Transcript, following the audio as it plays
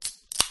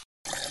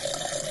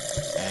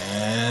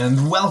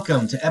And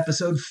welcome to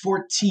episode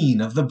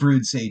 14 of the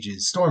Brood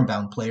Sages,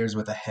 Stormbound players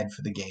with a head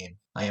for the game.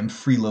 I am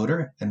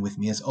Freeloader, and with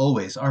me as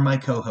always are my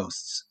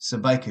co-hosts,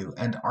 Sabaiku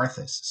and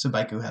Arthas.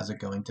 Sabaiku, how's it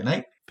going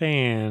tonight?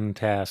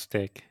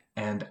 Fantastic.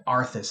 And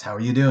Arthas, how are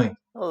you doing?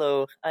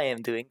 Hello, I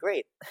am doing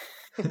great.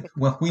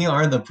 Well, we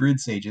are the Brood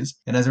Sages,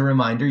 and as a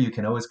reminder, you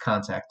can always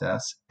contact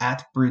us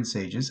at Brood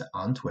Sages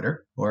on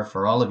Twitter, or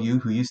for all of you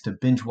who used to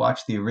binge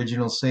watch the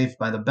original Saved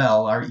by the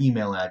Bell, our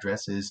email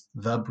address is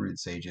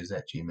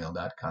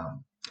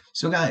thebroodsages@gmail.com.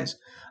 So guys,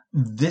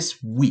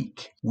 this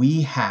week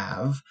we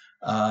have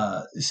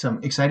some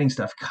exciting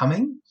stuff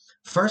coming.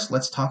 First,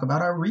 let's talk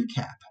about our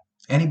recap.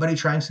 Anybody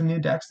trying some new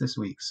decks this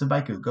week?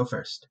 Sabaiku, go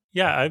first.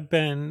 Yeah, I've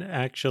been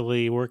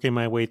actually working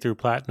my way through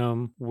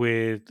Platinum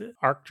with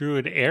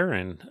Archdruid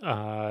Aaron,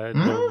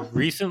 the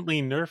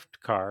recently nerfed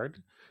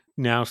card.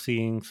 Now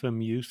seeing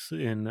some use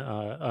in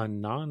a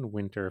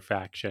non-winter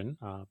faction,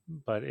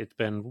 but it's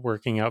been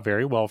working out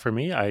very well for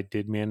me. I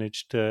did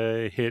manage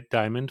to hit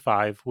Diamond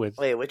 5 with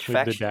Wait, which with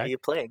the faction are deck. you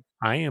playing?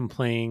 I am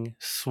playing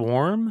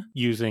Swarm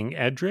using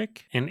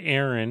Edric and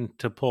Aaron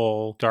to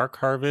pull Dark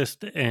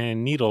Harvest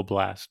and Needle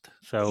Blast.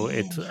 So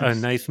it's a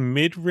nice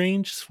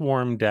mid-range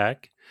Swarm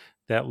deck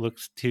that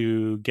looks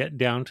to get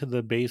down to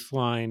the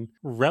baseline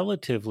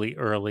relatively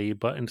early,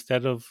 but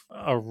instead of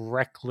a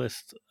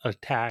reckless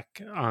attack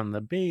on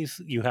the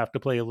base, you have to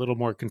play a little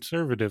more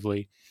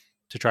conservatively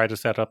to try to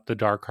set up the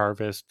Dark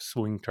Harvest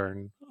swing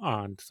turn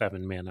on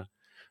 7 mana.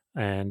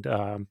 And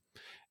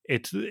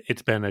it's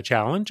been a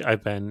challenge.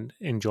 I've been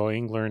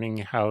enjoying learning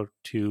how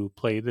to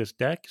play this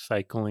deck,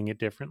 cycling it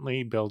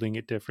differently, building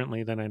it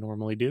differently than I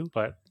normally do,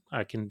 but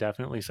I can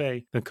definitely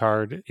say the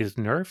card is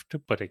nerfed,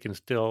 but it can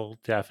still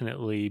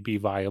definitely be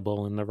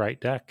viable in the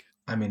right deck.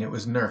 I mean, it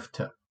was nerfed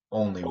to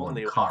only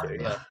one card.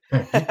 Yeah.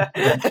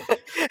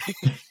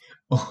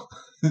 Well,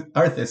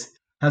 Arthas,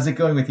 how's it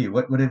going with you?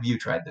 What have you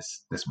tried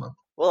this month?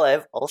 Well,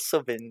 I've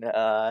also been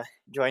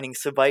joining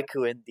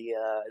Sabaiku in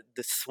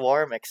the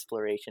Swarm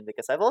exploration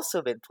because I've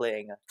also been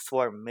playing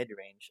Swarm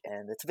mid-range,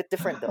 and it's a bit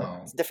different though.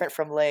 It's different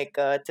from like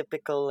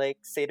typical like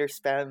Satyr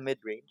spam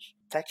mid-range.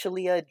 It's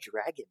actually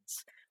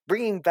dragons.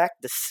 Bringing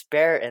back the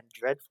Spare and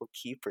Dreadful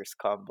Keepers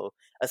combo,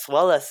 as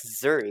well as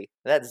Zuri.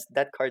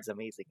 That card's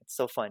amazing. It's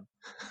so fun.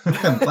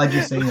 I'm glad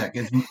you're saying that.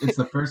 It's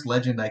the first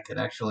legend I could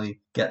actually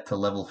get to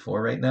level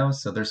 4 right now,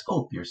 so there's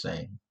hope, you're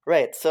saying.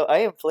 Right, so I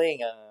am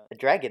playing a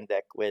dragon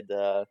deck with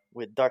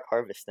Dark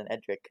Harvest and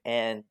Edric,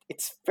 and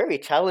it's very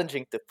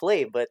challenging to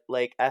play, but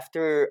like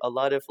after a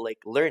lot of like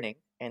learning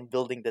and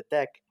building the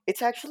deck,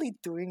 it's actually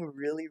doing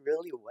really,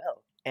 really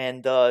well.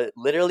 And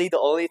literally the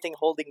only thing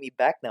holding me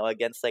back now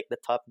against like the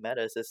top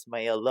metas is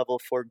my level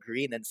 4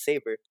 green and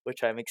saber,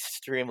 which I'm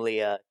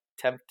extremely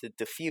tempted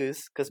to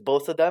fuse because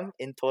both of them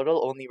in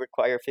total only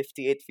require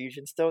 58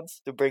 fusion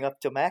stones to bring up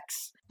to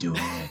max. Do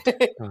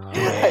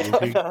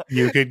it.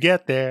 You could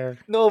get there.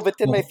 No, but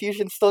then my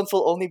fusion stones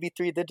will only be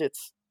 3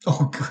 digits.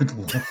 Oh, good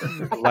lord.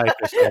 Life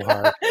is so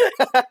hard.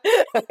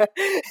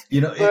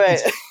 You know,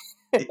 Right.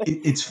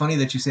 it's funny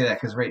that you say that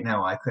because right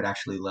now I could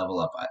actually level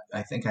up.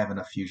 I think I have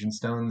enough fusion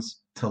stones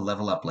to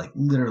level up like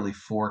literally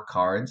 4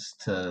 cards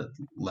to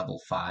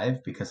level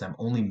 5 because I'm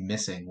only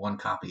missing 1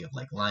 copy of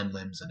like Lime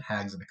Limbs and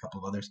Hags and a couple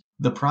of others.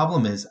 The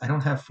problem is I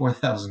don't have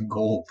 4,000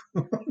 gold.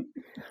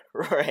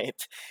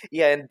 Right.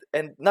 Yeah,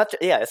 and not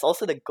yeah, it's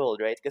also the gold,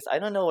 right? Because I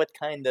don't know what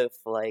kind of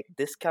like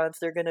discounts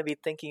they're gonna be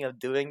thinking of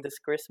doing this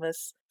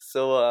Christmas.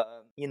 So I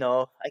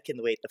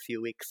can wait a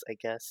few weeks, I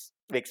guess.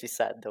 Makes me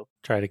sad though.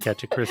 Try to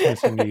catch a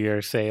Christmas and New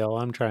Year sale.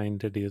 I'm trying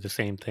to do the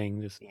same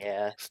thing. Just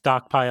Yeah.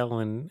 stockpile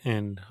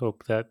and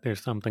hope that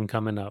there's something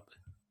coming up.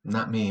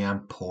 Not me,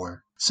 I'm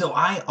poor. So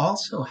I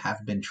also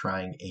have been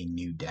trying a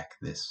new deck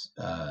this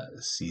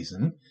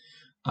season.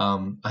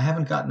 I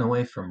haven't gotten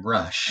away from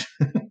Rush,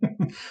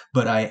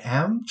 but I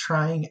am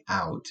trying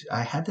out.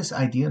 I had this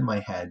idea in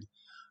my head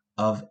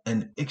of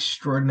an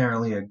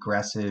extraordinarily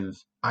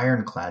aggressive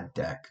Ironclad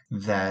deck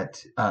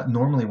that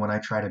normally when I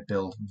try to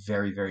build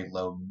very, very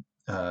low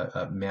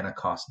mana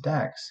cost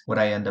decks, what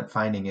I end up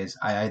finding is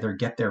I either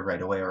get there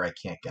right away or I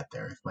can't get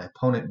there. If my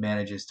opponent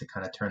manages to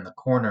kind of turn the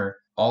corner,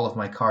 all of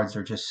my cards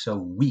are just so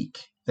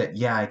weak that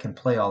I can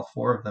play all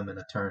 4 of them in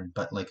a turn,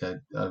 but like a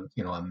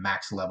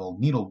max level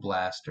Needle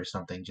Blast or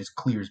something just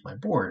clears my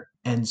board.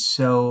 And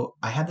so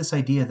I had this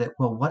idea that,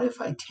 well, what if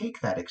I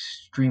take that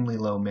extremely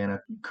low mana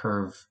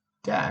curve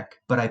deck,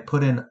 but I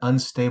put in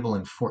Unstable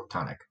and Fort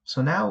Tonic.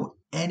 So now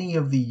any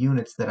of the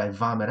units that I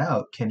vomit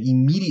out can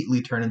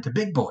immediately turn into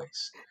big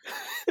boys.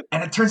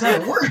 And it turns out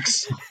it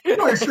works. It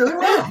works really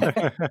well.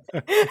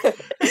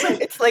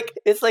 It's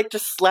like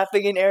just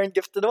slapping an Aaron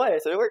Gifted Away,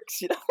 so it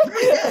works, Yeah,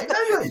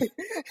 exactly.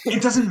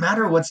 It doesn't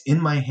matter what's in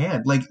my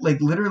hand. Like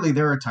literally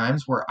there are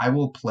times where I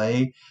will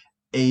play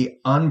a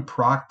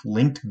unprocced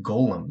linked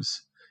Golems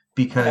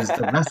because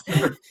the rest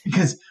of it,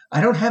 because I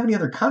don't have any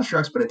other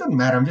constructs, but it doesn't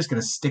matter. I'm just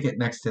going to stick it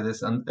next to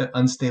this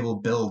unstable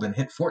build and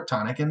hit Fort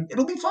Tonic and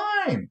it'll be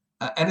fine.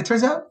 And it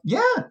turns out,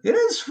 yeah, it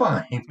is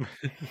fine.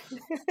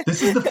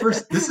 This is the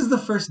first. This is the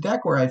first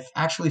deck where I've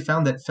actually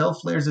found that Fel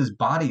Flares'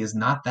 body is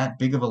not that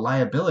big of a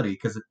liability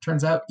because it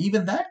turns out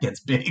even that gets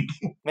big.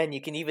 Man,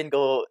 you can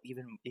go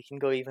even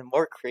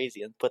more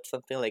crazy and put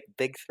something like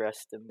Big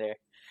Thrust in there.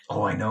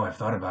 Oh, I know. I've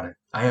thought about it.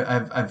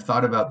 I've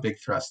thought about Big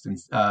Thrust and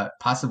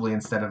possibly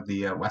instead of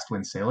the West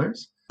Wind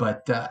Sailors.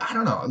 But I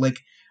don't know. Like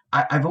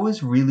I've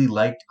always really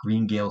liked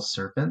Green Gale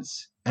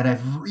Serpents, and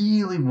I've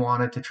really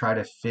wanted to try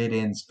to fit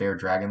in Spare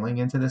Dragonling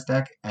into this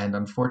deck, and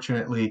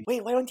unfortunately,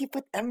 Wait, why don't you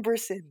put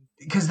Embers in?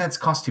 because that's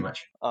cost too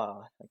much.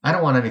 Oh, I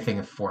don't want anything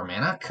of 4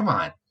 mana. Come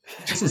on.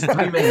 This is 3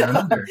 mana and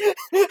under.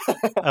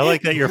 I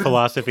like that your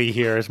philosophy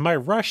here is my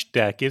rush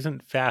deck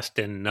isn't fast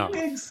enough.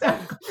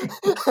 Exactly.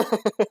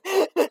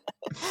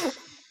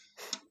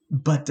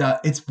 But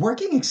it's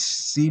working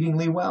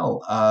exceedingly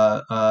well.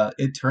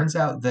 It turns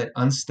out that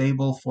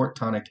unstable Fort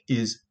Tonic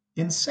is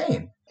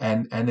insane,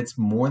 and it's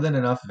more than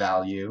enough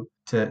value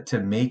to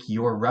make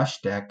your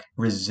rush deck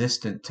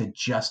resistant to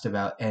just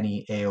about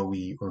any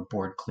AOE or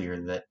board clear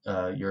that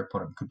your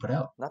opponent could put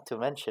out. Not to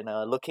mention,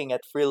 looking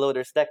at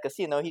Freeloader's deck, because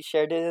he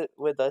shared it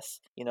with us,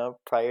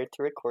 prior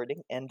to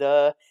recording, and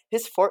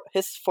his Fort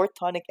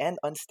Tonic and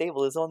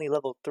Unstable is only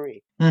level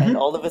 3, and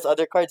all of his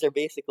other cards are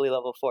basically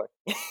level 4.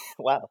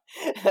 Wow,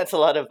 that's a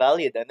lot of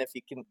value. Then, if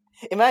you can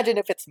imagine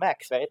if it's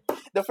max, right?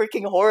 The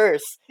freaking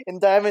horrors in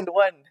Diamond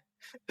 1.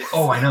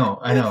 Oh, I know.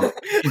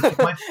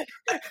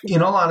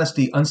 In all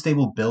honesty,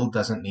 Unstable build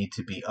doesn't need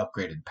to be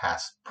upgraded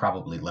past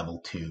probably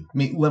level 2. I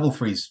mean, level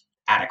 3 is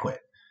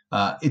adequate.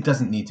 It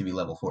doesn't need to be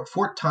level 4.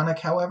 Fort Tonic,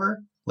 however,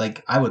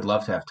 like I would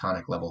love to have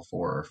Tonic level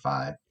 4 or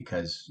 5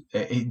 because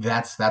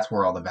that's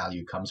where all the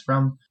value comes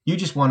from. You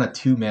just want a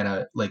 2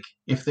 mana. Like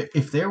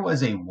if there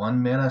was a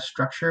 1 mana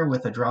structure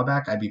with a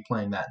drawback, I'd be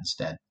playing that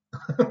instead.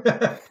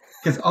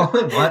 Because all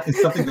I want is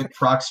something that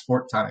procs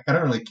Fort Tonic. I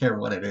don't really care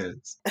what it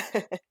is.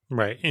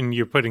 Right, and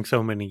you're putting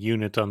so many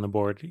units on the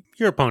board,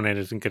 your opponent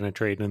isn't going to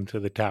trade into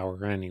the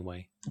tower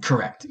anyway.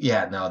 Correct.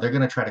 Yeah, no, they're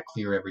going to try to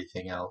clear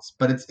everything else.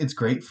 But it's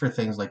great for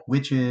things like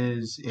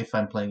witches, if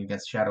I'm playing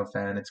against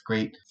Shadowfen. It's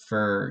great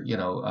for,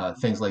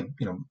 things like,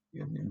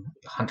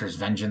 Hunter's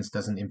Vengeance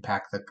doesn't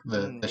impact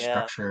the Yeah.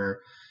 structure.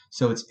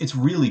 So it's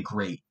really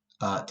great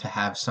to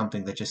have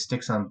something that just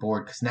sticks on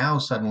board because now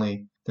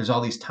suddenly there's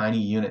all these tiny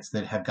units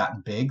that have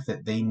gotten big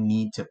that they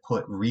need to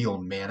put real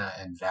mana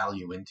and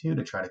value into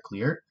to try to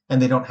clear,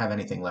 and they don't have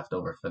anything left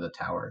over for the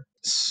tower.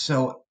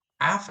 So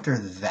after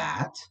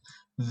that,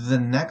 the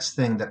next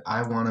thing that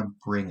I want to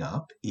bring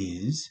up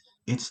is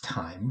it's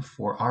time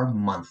for our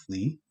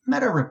monthly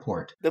meta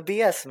report. The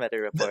BS meta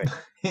report.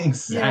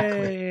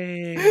 Exactly.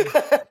 Yay!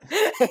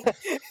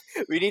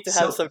 We need to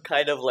have some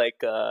kind of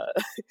like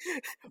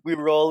we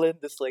roll in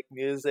this like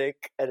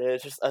music and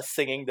it's just us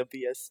singing the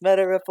BS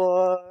meta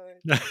report.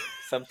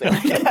 Something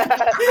like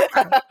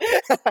that.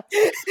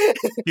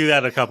 Do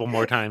that a couple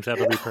more times,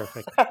 that'll be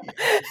perfect.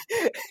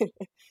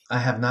 I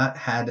have not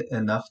had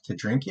enough to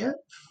drink yet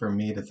for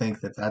me to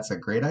think that that's a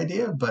great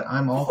idea, but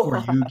I'm all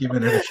for you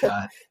giving it a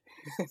shot.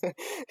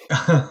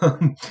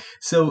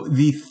 So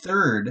the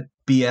third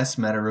BS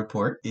meta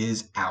report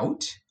is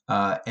out.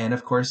 And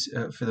of course,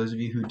 for those of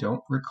you who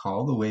don't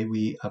recall, the way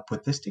we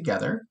put this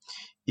together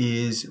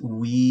is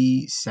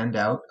we send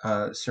out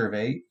a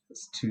survey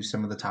to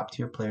some of the top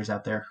tier players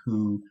out there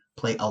who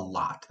play a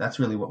lot. That's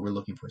really what we're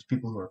looking for, is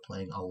people who are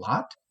playing a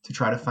lot to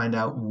try to find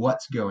out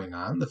what's going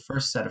on. The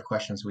first set of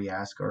questions we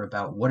ask are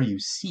about what are you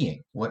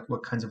seeing? What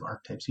kinds of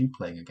archetypes are you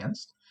playing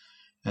against?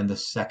 And the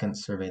second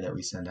survey that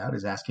we send out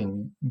is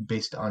asking,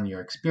 based on your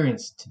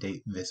experience to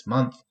date this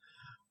month,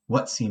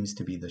 what seems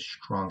to be the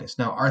strongest?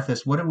 Now,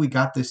 Arthas, what have we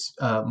got this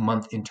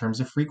month in terms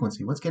of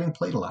frequency? What's getting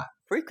played a lot?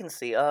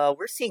 Frequency,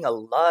 we're seeing a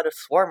lot of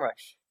Swarm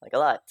Rush, like a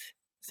lot.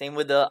 Same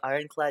with the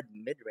Ironclad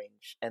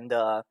mid-range. And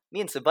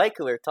me and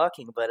Sabaiku were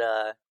talking, but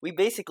we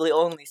basically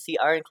only see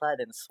Ironclad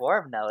and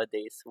Swarm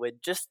nowadays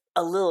with just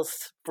a little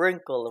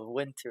sprinkle of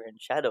Winter and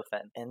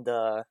Shadowfen. And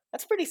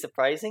that's pretty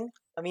surprising.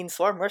 I mean,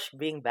 Swarm Rush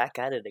being back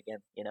at it again,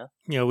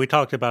 We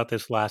talked about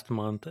this last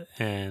month,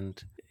 and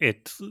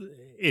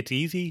it's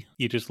easy.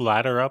 You just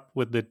ladder up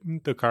with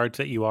the cards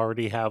that you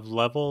already have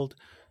leveled.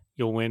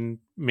 You'll win,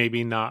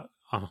 maybe not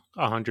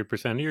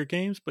 100% of your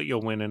games, but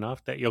you'll win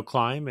enough that you'll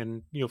climb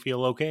and you'll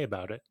feel okay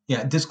about it.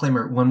 Yeah,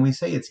 disclaimer, when we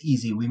say it's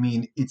easy, we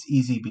mean it's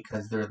easy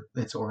because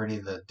it's already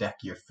the deck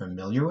you're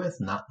familiar with,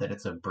 not that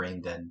it's a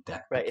brain dead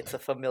deck. Right, it's a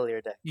familiar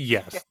deck.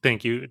 Yes,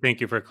 thank you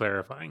for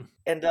clarifying.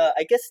 And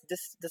I guess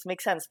this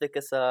makes sense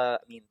because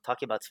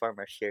talking about Swarm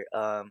Rush here,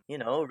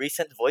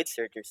 recent Void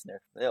Surgers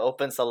nerf, it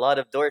opens a lot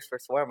of doors for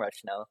Swarm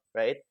Rush now,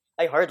 right?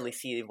 I hardly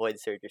see Void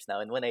Surgers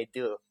now, and when I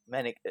do,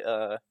 man, it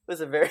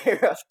was a very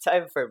rough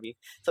time for me.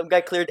 Some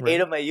guy cleared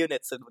 8 of my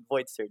units with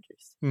Void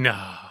Surgers. No,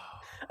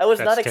 I was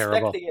that's not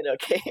terrible. expecting it.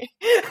 Okay.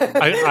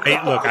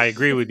 I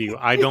agree with you.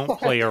 I don't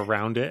play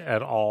around it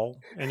at all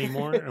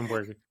anymore, and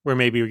we're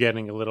maybe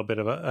getting a little bit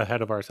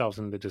ahead of ourselves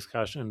in the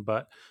discussion.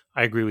 But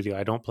I agree with you.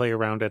 I don't play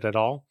around it at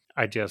all.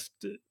 I just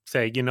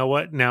say, you know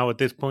what? Now at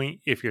this point,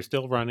 if you're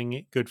still running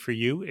it, good for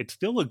you. It's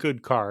still a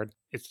good card.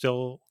 It's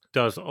still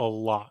does a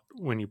lot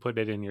when you put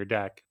it in your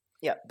deck.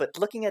 Yeah, but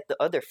looking at the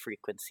other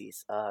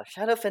frequencies,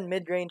 Shadowfen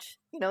midrange,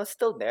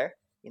 still there.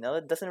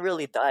 It doesn't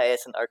really die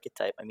as an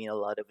archetype. I mean, a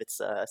lot of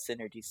its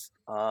synergies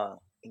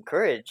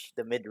encourage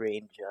the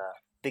mid-range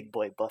big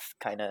boy buff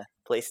kind of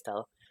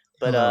playstyle.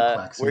 But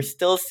Hello, we're Claxy.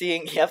 still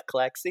seeing,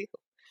 Claxy.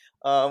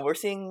 We're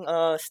seeing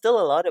still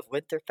a lot of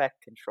winter pack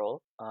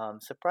control.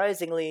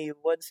 Surprisingly,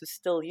 ones who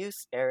still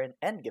use Aaron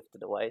and Gift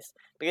of the Wise,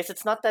 because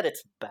it's not that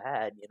it's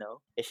bad,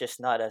 it's just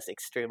not as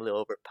extremely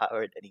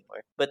overpowered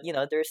anymore. But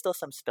there are still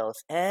some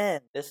spells,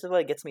 and this is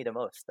what gets me the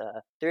most.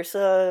 There's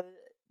a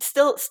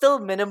still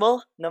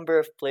minimal number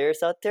of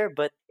players out there,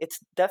 but it's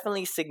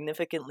definitely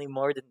significantly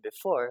more than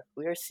before.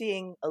 We are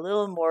seeing a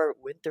little more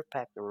winter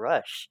pack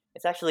rush.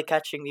 It's actually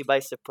catching me by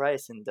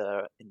surprise in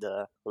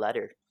the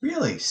ladder.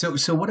 Really? So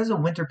what is a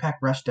Winter Pack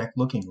Rush deck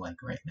looking like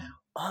right now?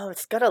 Oh,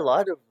 it's got a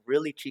lot of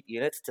really cheap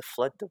units to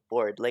flood the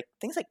board, like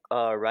things like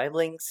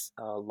Rivalings,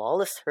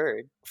 Lawless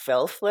Herd,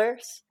 Fell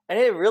Flares, and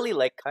it really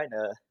like kind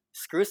of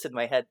screws in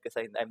my head because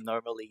I'm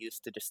normally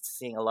used to just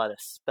seeing a lot of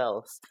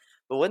spells.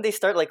 But when they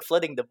start like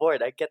flooding the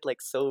board, I get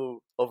like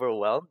so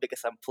overwhelmed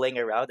because I'm playing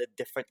around a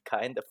different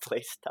kind of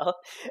playstyle,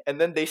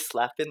 and then they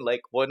slap in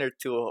like one or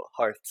two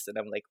hearts, and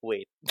I'm like,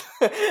 wait,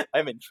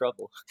 I'm in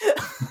trouble.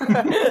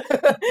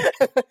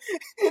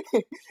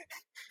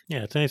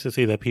 Yeah, it's nice to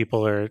see that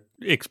people are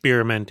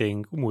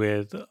experimenting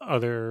with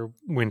other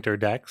winter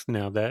decks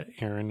now that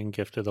Aaron and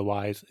Gift of the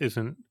Wise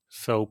isn't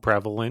so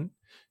prevalent.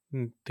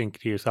 And think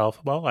to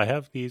yourself, well, I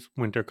have these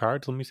winter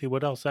cards. Let me see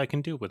what else I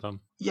can do with them.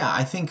 Yeah,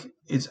 I think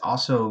it's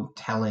also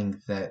telling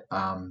that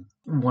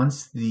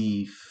once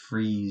the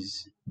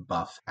freeze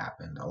buff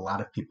happened, a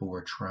lot of people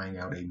were trying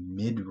out a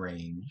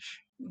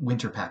mid-range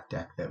winter pack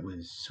deck that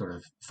was sort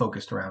of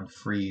focused around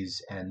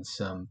freeze and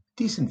some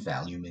decent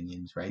value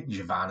minions, right?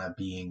 Giovanna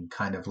being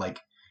kind of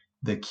like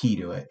the key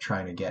to it,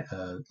 trying to get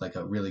a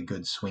really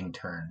good swing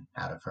turn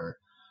out of her.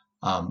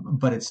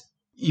 But it's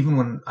even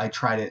when I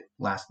tried it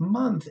last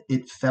month,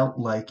 it felt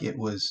like it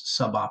was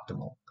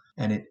suboptimal.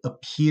 And it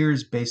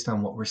appears, based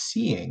on what we're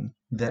seeing,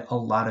 that a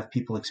lot of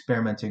people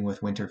experimenting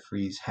with Winter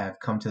Freeze have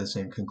come to the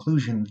same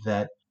conclusion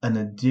that an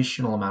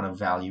additional amount of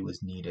value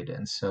is needed.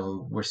 And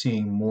so we're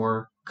seeing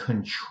more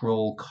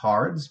control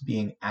cards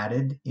being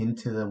added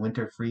into the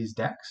Winter Freeze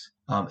decks.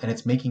 And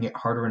it's making it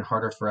harder and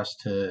harder for us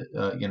to,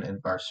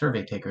 our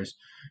survey takers,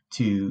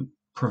 to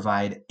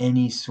provide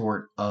any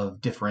sort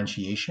of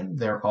differentiation.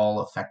 They're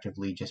all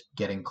effectively just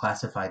getting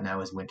classified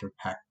now as Winter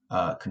Pack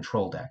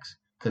control decks.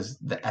 Because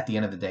at the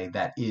end of the day,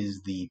 that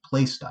is the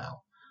play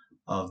style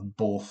of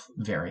both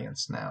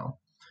variants now.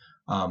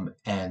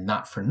 And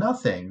not for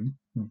nothing,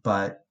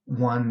 but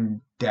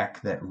one deck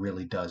that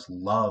really does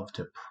love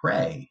to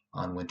prey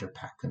on Winter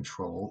Pack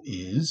control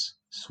is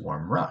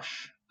Swarm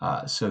Rush.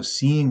 So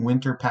seeing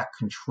Winter Pack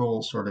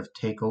control sort of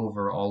take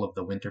over all of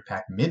the Winter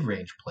Pack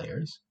mid-range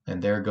players,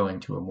 and they're going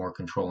to a more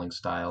controlling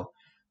style,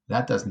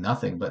 that does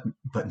nothing but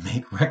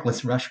make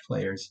Reckless Rush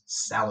players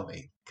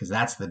salivate, because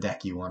that's the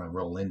deck you want to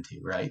roll into,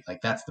 right?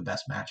 Like that's the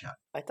best matchup.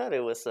 I thought it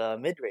was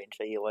mid-range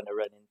that you want to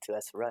run into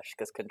as Rush,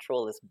 because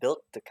Control is built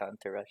to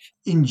counter Rush.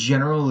 In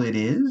general, it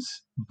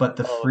is, but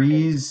the Oh,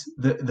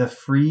 okay. the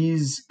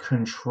freeze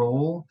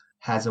control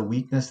has a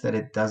weakness that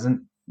it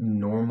doesn't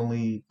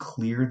normally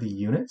clear the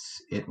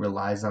units. It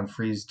relies on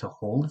freeze to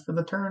hold for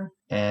the turn,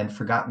 and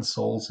Forgotten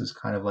Souls is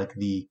kind of like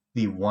the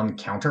one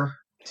counter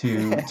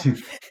to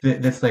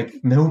that's like,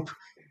 nope,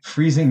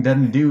 freezing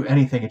doesn't do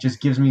anything. It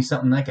just gives me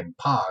something I can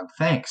pog.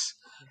 Thanks.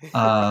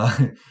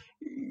 Uh,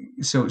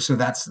 so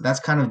that's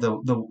kind of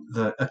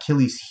the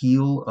Achilles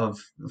heel of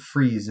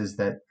freeze, is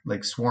that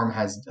like Swarm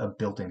has a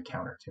built-in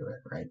counter to it,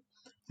 right?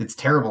 It's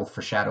terrible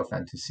for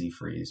Shadowfen to see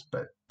freeze,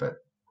 but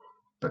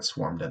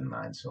Swarm doesn't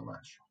mind so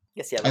much.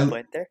 Yes, you have a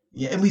point there.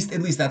 Yeah, at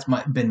least that's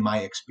been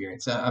my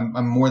experience.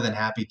 I'm more than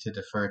happy to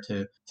defer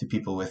to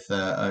people with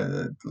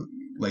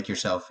like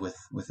yourself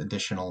with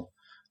additional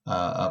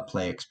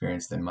play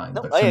experience than mine.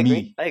 No, But I for agree.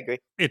 me, I agree.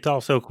 It's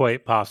also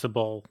quite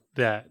possible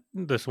that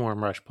the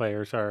Swarm Rush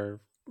players are,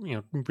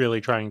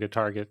 really trying to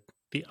target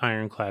the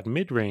Ironclad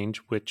mid-range,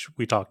 which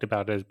we talked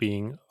about as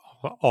being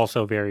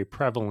also very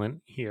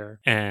prevalent here,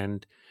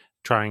 and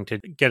trying to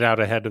get out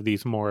ahead of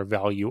these more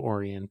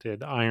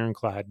value-oriented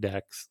Ironclad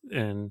decks,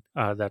 and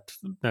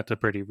that's a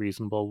pretty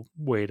reasonable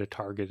way to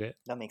target it.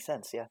 That makes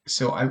sense. Yeah.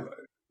 so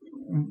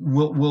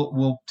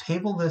we'll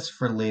table this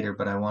for later,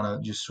 but I want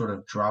to just sort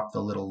of drop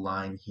the little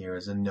line here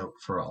as a note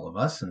for all of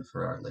us and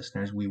for our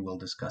listeners. We will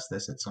discuss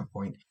this at some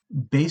point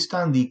based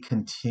on the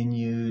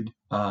continued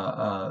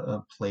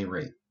play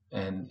rate,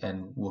 and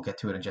we'll get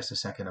to it in just a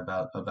second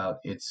about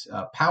its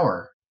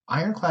power.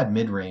 Ironclad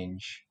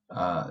midrange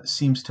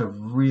seems to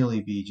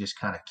really be just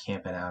kind of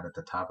camping out at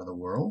the top of the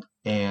world.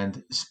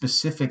 And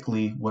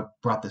specifically, what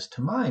brought this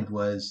to mind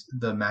was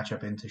the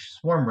matchup into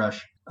Swarm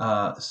Rush.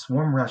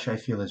 Swarm Rush, I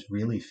feel, is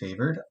really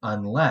favored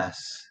unless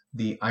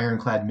the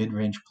Ironclad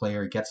midrange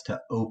player gets to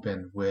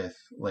open with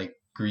like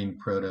green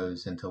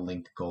protos into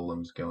Linked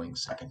Golems going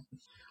second.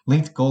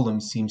 Linked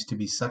Golems seems to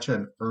be such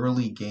an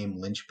early game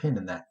linchpin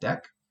in that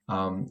deck.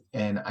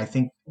 And I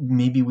think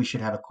maybe we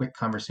should have a quick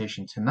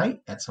conversation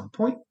tonight at some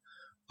point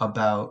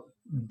about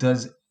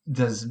does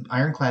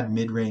Ironclad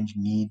mid-range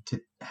need to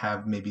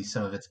have maybe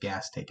some of its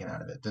gas taken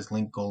out of it? Does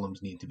Link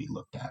Golems need to be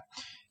looked at?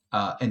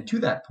 And to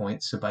that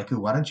point, Subaiku,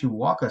 why don't you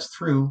walk us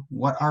through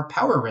what our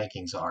power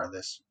rankings are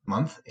this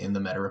month in the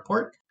meta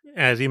report?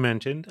 As you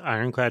mentioned,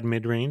 Ironclad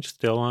mid-range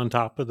still on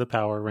top of the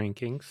power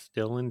rankings,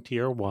 still in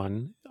tier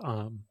 1.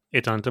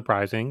 It's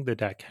unsurprising the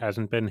deck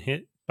hasn't been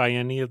hit by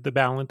any of the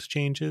balance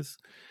changes,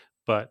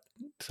 but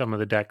some of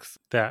the decks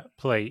that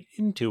play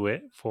into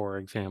it, for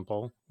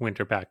example,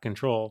 Winter Pack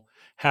Control,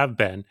 have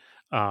been.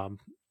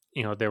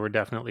 There were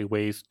definitely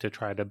ways to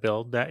try to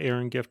build that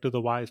Aaron Gift of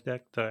the Wise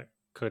deck that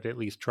could at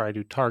least try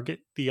to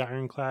target the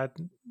Ironclad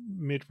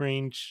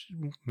mid-range,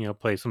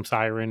 play some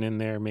Siren in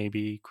there,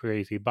 maybe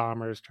Crazy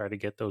Bombers, try to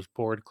get those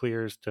board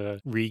clears to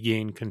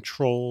regain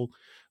control.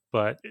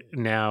 But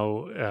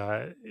now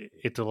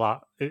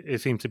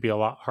it seems to be a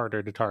lot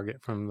harder to target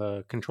from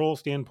the control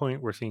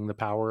standpoint. We're seeing the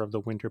power of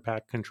the Winter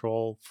Pack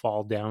Control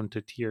fall down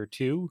to tier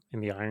 2,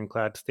 and the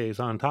Ironclad stays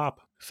on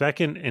top.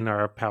 Second in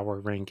our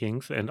power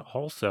rankings, and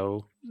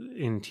also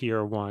in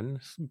tier 1,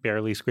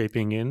 barely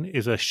scraping in,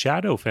 is a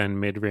Shadowfen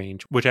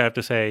mid-range, which I have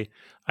to say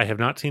I have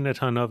not seen a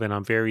ton of, and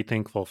I'm very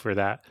thankful for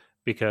that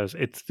because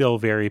it's still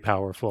very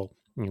powerful.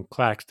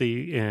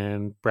 Claxty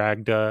and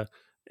Bragda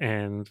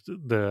and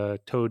the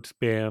Toad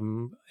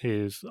spam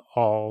is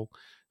all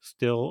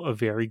still a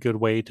very good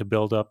way to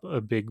build up a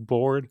big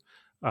board.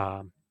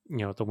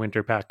 The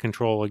Winter Pack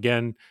Control,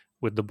 again,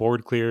 with the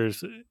board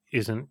clears,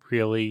 isn't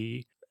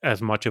really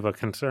as much of a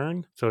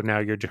concern. So now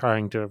you're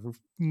trying to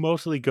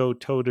mostly go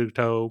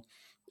toe-to-toe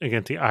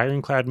against the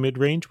Ironclad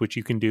mid-range, which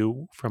you can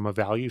do from a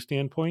value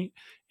standpoint,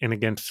 and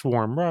against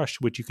Swarm Rush,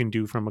 which you can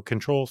do from a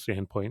control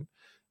standpoint.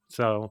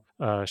 So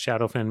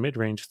Shadowfen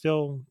mid-range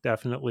still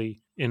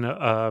definitely in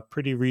a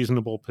pretty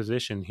reasonable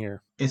position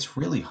here. It's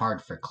really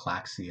hard for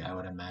Claxy, I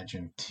would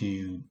imagine,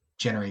 to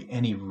generate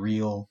any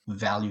real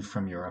value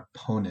from your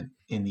opponent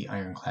in the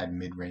Ironclad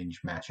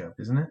mid-range matchup,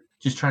 isn't it?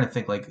 Just trying to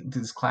think,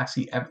 does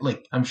Claxy ever,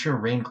 I'm sure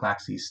Rain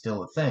Claxy is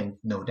still a thing,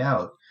 no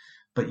doubt,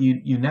 but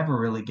you never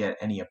really get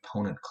any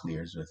opponent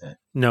clears with it.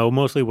 No,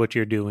 mostly what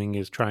you're doing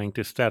is trying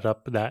to set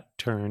up that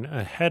turn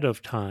ahead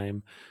of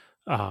time,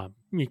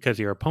 because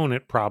your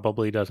opponent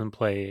probably doesn't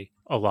play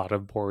a lot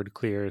of board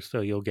clears,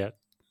 so you'll get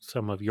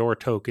some of your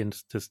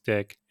tokens to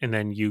stick, and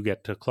then you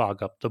get to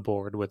clog up the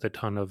board with a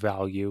ton of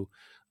value.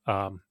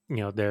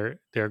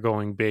 They're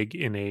going big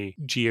in a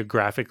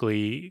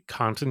geographically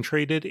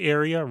concentrated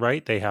area,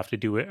 right? They have to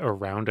do it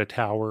around a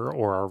tower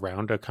or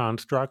around a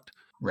construct.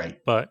 Right.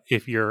 But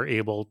if you're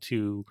able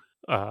to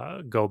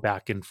go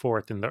back and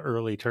forth in the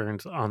early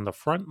turns on the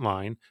front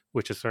line,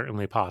 which is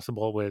certainly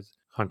possible with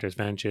Hunter's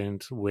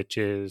Vengeance,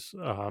 Witches,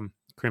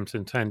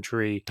 Crimson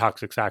Sentry,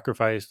 Toxic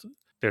Sacrifice.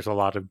 There's a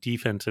lot of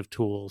defensive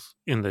tools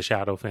in the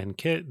Shadowfen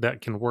kit that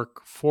can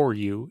work for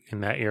you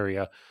in that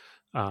area.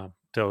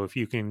 So if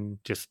you can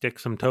just stick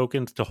some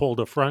tokens to hold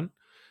a front,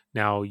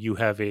 now you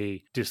have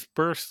a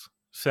dispersed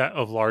set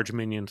of large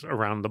minions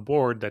around the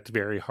board that's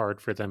very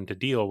hard for them to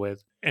deal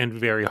with and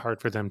very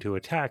hard for them to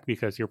attack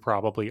because you're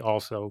probably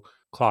also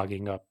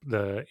clogging up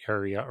the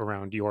area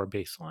around your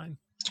baseline.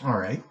 All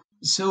right.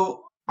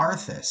 So,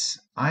 Arthas,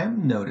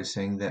 I'm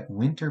noticing that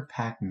Winter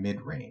Pack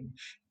midrange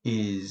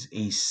is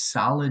a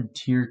solid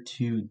tier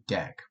 2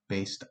 deck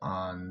based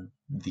on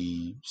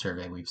the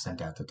survey we've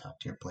sent out to top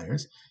tier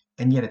players,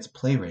 and yet its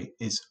play rate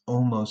is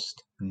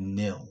almost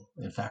nil.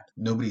 In fact,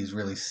 nobody's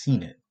really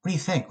seen it. What do you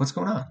think? What's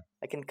going on?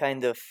 I can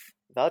kind of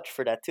vouch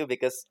for that too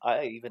because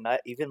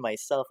even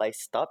myself, I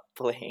stopped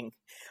playing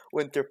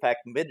Winter Pack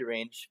mid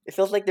range. It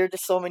feels like there are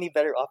just so many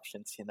better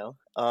options, you know.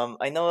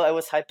 I know I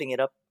was hyping it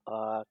up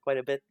quite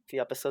a bit a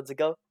few episodes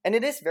ago, and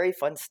it is very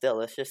fun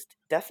still. It's just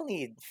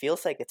definitely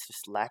feels like it's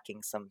just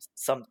lacking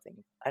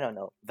something. I don't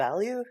know,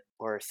 value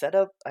or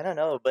setup. I don't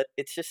know, but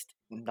it's just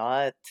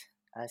not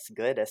as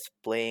good as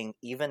playing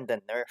even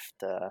the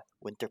nerfed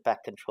Winter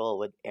Pack Control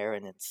with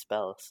Aaron and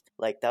spells.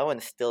 Like that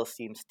one still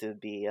seems to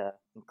be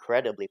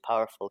incredibly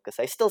powerful because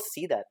I still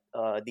see that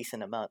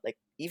decent amount. Like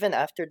even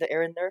after the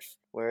Aaron nerf,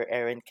 where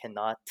Aaron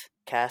cannot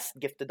cast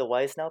Gift of the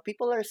Wise now,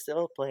 people are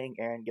still playing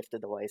Aaron Gift of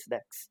the Wise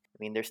decks. I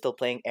mean, they're still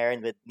playing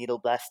Aaron with Needle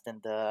Blast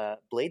and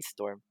Blade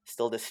Storm,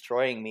 still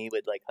destroying me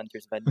with like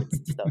Hunter's Vengeance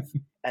and stuff.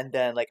 And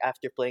then like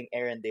after playing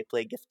Aaron, they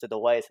play Gift of the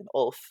Wise and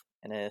Ulf.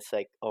 And then it's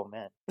like, oh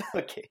man,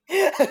 okay.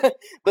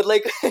 But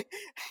like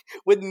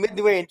with mid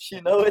range, you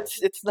know,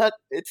 it's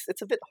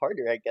a bit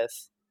harder, I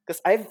guess.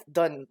 Because I've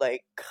done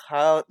like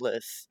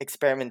countless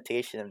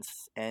experimentations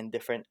and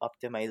different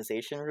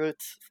optimization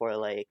routes for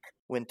like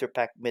Winter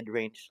Pack mid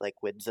range, like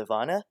with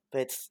Zavana,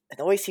 but it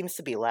always seems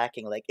to be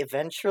lacking. Like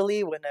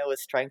eventually, when I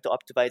was trying to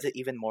optimize it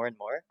even more and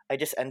more, I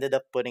just ended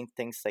up putting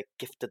things like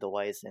Gift of the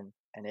Wise in,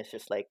 and it's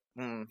just like,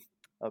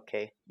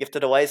 okay, Gift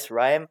of the Wise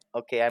rhyme.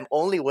 Okay, I'm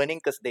only winning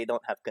because they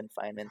don't have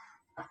confinement.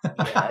 Yeah,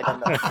 I don't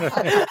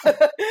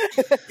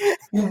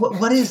know.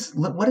 What is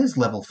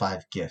level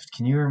 5 gift?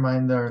 Can you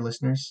remind our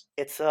listeners?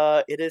 It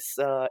is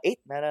 8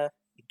 mana.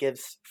 It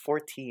gives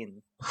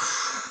 14.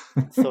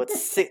 So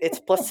it's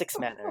plus 6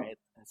 mana, right?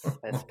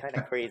 That's kind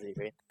of crazy,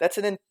 right? That's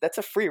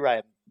a free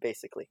rhyme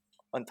basically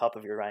on top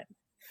of your rhyme.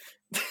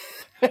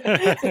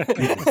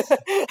 Goodness.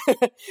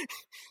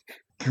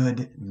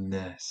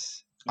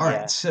 Goodness. All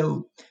right, Yeah.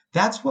 so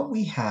that's what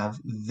we have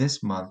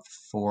this month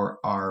for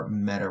our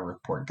meta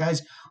report.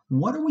 Guys,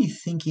 what are we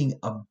thinking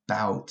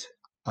about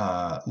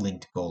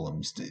linked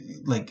golems?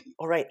 Like,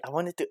 All right. I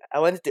wanted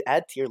to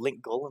add to your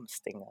Link Golems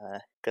thing,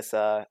 because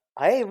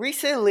I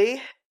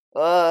recently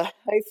I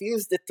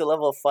fused it to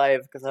level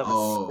 5 because I'm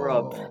a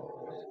scrub.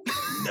 oh,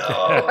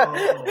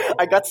 no.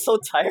 I got so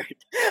tired.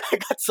 I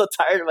got so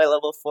tired by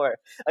level 4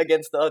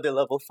 against the other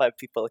level 5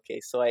 people. Okay,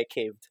 so I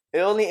caved. It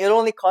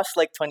only cost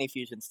like 20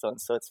 fusion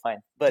stones, so it's fine.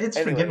 But It's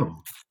anyway,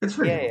 forgivable. It's yeah,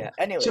 forgivable. yeah.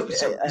 Anyway, So, I,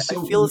 so, I I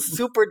so feel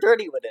super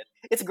dirty with it.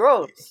 It's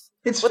gross.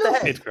 it's What the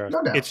heck? It's filthy, gross.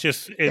 no doubt. It's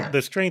just Yeah.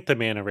 the strength to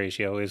mana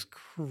ratio is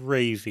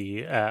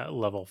crazy at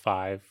level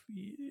 5.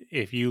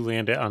 If you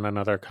land it on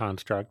another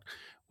construct,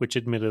 which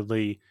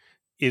admittedly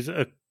is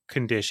a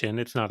condition,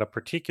 it's not a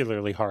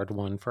particularly hard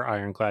one for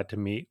Ironclad to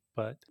meet,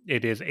 but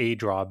it is a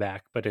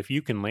drawback. But if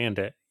you can land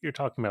it, you're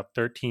talking about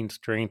 13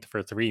 strength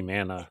for 3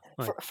 mana.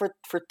 for Like,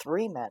 for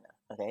 3 mana.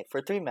 Okay,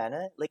 for 3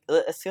 mana, like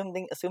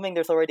assuming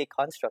there's already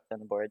construct on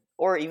the board,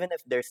 or even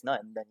if there's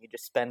none, then you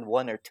just spend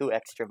 1 or 2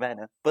 extra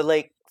mana. But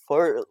like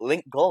for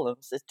Link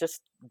Golems, it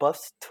just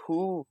buffs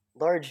 2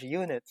 large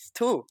units,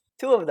 two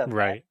of them, man.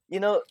 right. You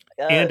know,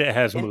 And it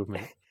has in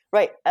movement.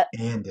 right,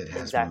 And it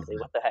has exactly.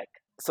 movement. What the heck?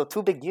 So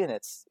 2 big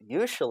units.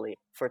 Usually,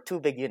 for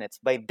 2 big units,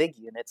 by big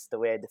units, the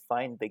way I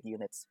define big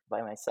units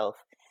by myself,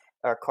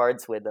 are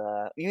cards with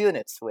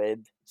units with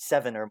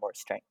 7 or more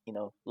strength.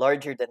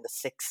 Larger than the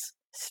 6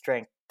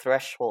 strength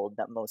threshold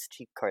that most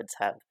cheap cards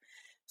have.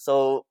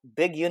 So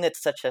big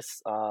units such as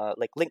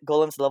like Link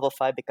Golems level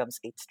 5 becomes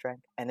 8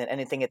 strength, and then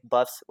anything it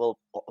buffs will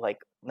like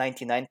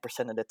 99%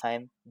 of the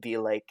time be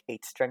like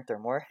 8 strength or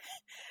more,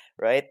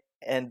 right?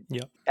 And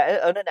Yep.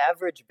 on an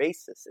average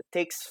basis, it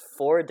takes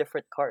 4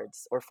 different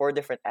cards or 4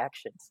 different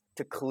actions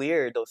to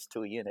clear those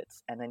 2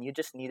 units, and then you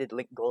just needed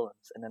Link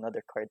Golems and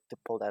another card to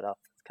pull that off.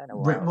 It's kind of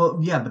Right. wild. Well,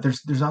 yeah, but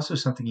there's also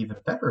something even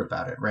better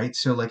about it, right?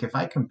 So like if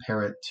I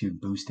compare it to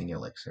boosting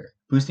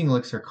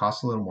elixir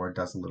costs a little more,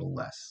 does a little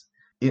less.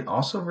 It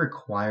also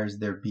requires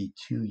there be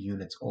 2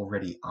 units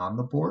already on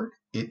the board.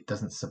 It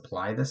doesn't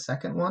supply the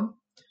second one.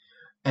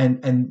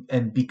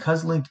 And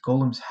because linked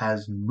golems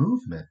has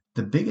movement,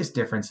 the biggest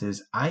difference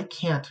is I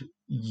can't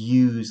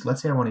use,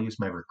 let's say I want to use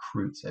my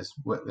recruits as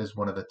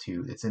one of the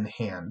two. It's in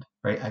hand,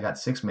 right? I got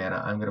 6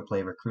 mana. I'm going to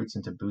play recruits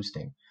into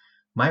boosting.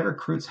 My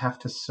recruits have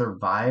to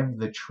survive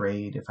the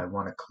trade if I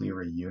want to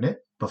clear a unit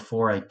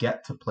before I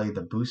get to play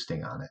the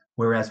boosting on it.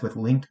 Whereas with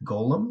linked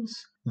golems,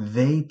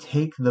 they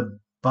take the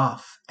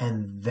buff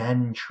and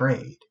then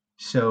trade.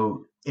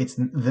 So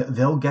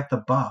they'll get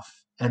the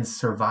buff and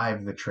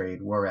survive the trade,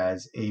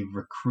 whereas a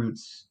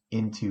recruits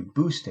into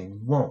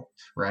boosting won't,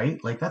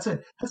 right? Like that's a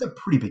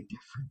pretty big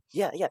difference.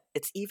 Yeah, yeah.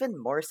 It's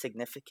even more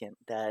significant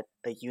that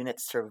a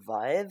unit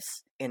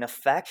survives in a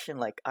faction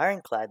like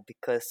Ironclad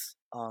because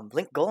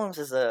Link Golems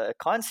is a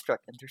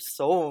construct, and there's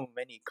so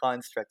many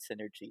construct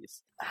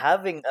synergies.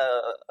 Having a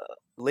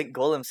Link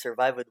Golem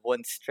survive with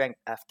 1 strength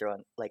after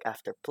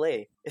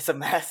play is a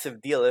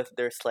massive deal if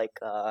there's like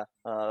a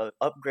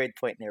upgrade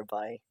point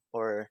nearby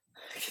or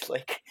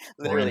like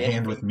Or in literally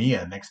hand with anything.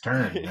 Mia next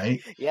turn,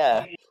 right?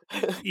 Yeah.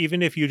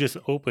 Even if you just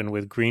open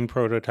with green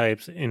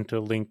prototypes into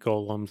Link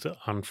Golems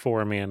on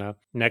 4 mana,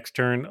 next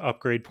turn,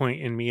 upgrade point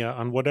in Mia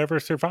on whatever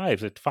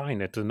survives. It's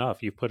fine. It's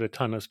enough. You've put a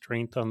ton of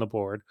strength on the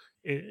board.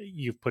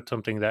 You've put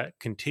something that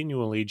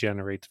continually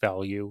generates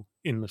value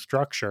in the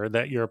structure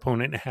that your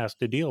opponent has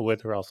to deal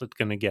with, or else it's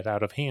going to get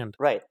out of hand.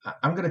 Right.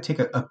 I'm going to take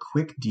a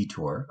quick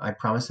detour. I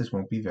promise this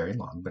won't be very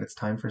long, but it's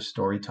time for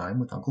story time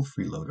with Uncle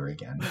Freeloader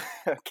again.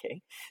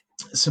 Okay.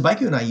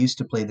 Sabaiku and I used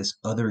to play this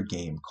other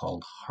game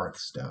called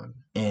Hearthstone.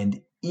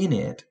 And in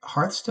it,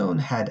 Hearthstone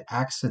had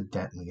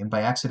accidentally, and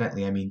by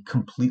accidentally I mean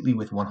completely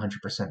with 100%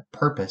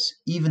 purpose,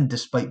 even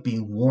despite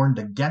being warned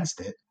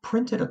against it,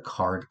 printed a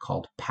card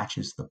called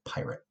Patches the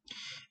Pirate.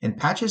 And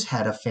Patches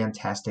had a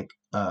fantastic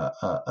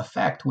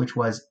effect, which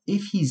was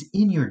if he's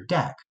in your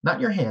deck, not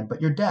your hand,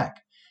 but your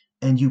deck,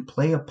 and you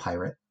play a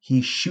pirate,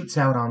 he shoots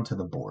out onto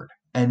the board.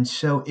 And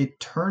so it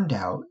turned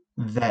out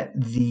that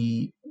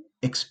the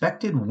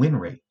expected win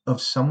rate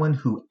of someone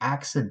who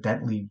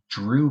accidentally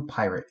drew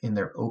pirate in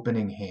their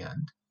opening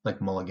hand, like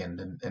mulliganed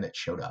and it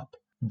showed up,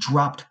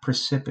 dropped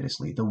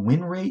precipitously. The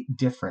win rate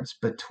difference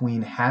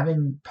between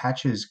having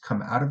Patches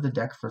come out of the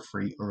deck for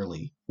free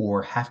early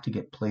or have to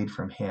get played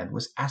from hand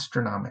was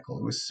astronomical.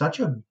 It was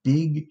such a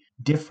big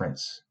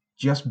difference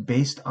just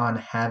based on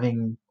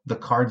having the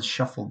cards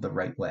shuffled the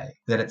right way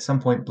that at some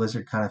point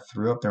Blizzard kind of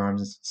threw up their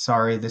arms and said,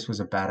 sorry, this was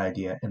a bad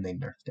idea, and they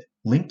nerfed it.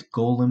 Linked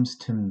Golems,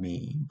 to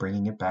me,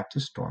 bringing it back to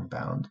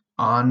Stormbound,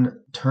 on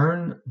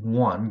turn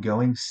 1,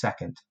 going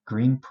second,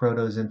 green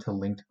protos into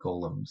Linked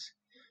Golems,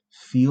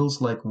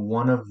 feels like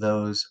one of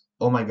those,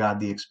 oh my god,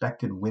 the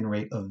expected win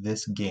rate of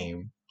this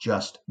game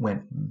just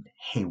went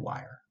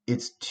haywire.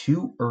 it's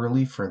too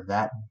early for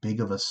that big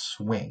of a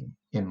swing,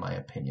 in my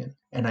opinion.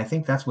 And I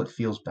think that's what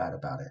feels bad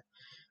about it.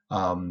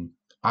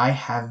 I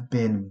have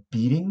been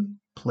beating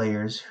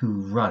players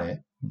who run it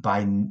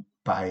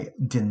by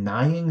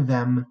denying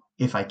them.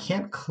 If I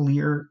can't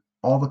clear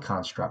all the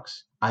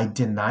constructs, I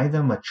deny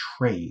them a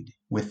trade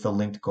with the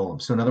linked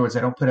golem. So in other words,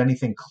 I don't put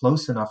anything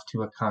close enough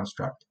to a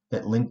construct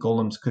that linked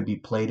golems could be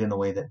played in a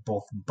way that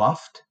both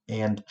buffed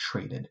and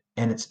traded.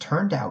 And it's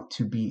turned out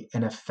to be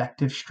an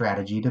effective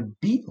strategy to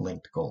beat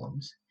linked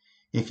golems.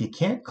 If you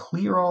can't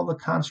clear all the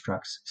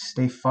constructs,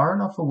 stay far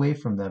enough away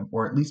from them,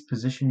 or at least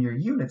position your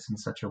units in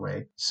such a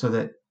way so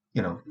that,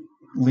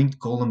 linked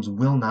golems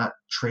will not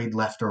trade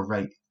left or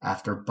right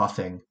after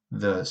buffing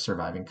the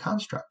surviving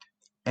construct.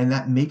 And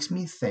that makes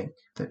me think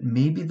that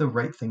maybe the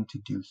right thing to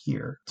do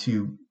here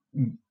to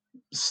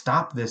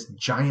stop this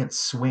giant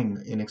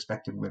swing in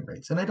expected win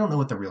rates, and I don't know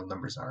what the real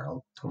numbers are,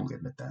 I'll totally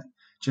admit that,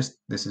 just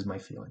this is my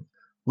feeling,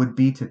 would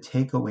be to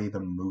take away the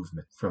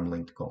movement from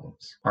linked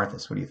golems.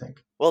 Arthas, what do you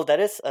think? Well,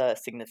 that is a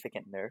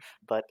significant nerf,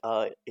 but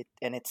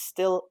it's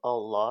still a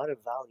lot of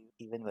value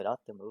even without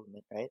the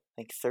movement, right?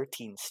 Like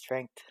 13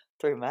 strength,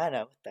 3 mana.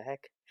 What the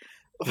heck?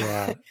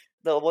 Yeah.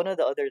 One of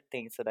the other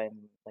things that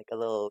I'm like a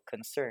little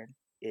concerned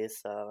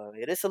is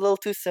it is a little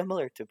too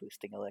similar to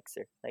boosting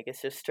elixir. Like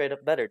it's just straight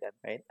up better than,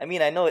 right? I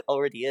mean, I know it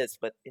already is,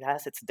 but it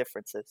has its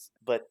differences.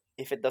 But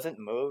if it doesn't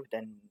move,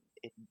 then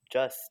it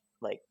just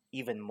like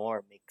even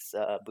more makes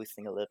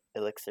boosting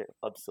elixir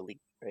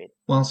obsolete, right?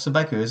 Well,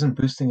 Sabaiku, isn't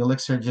boosting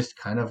elixir just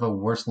kind of a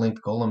worse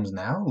linked golems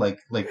now?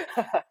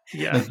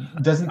 Yeah.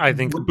 Doesn't I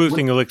think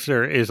boosting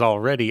elixir is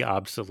already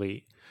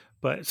obsolete.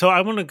 But so I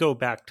want to go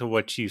back to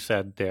what you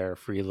said there,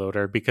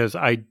 Freeloader, because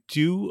I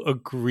do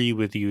agree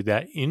with you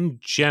that in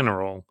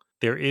general,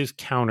 there is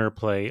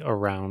counterplay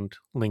around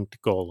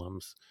linked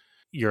golems.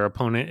 Your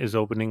opponent is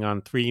opening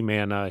on 3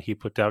 mana. He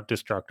puts out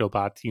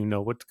Destructobots. You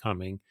know what's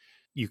coming.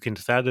 You can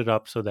set it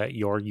up so that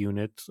your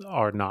units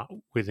are not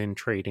within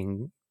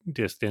trading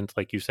distance,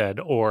 like you said,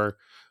 or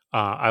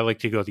I like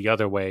to go the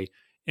other way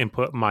and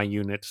put my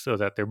units so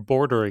that they're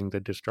bordering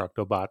the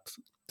Destructobots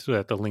so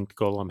that the linked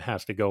golem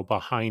has to go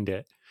behind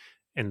it,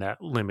 and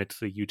that limits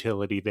the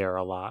utility there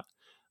a lot.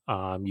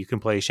 You can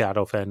play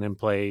Shadowfen and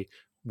play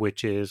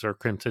Witches or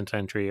Crimson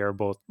Sentry are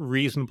both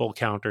reasonable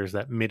counters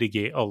that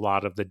mitigate a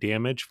lot of the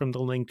damage from the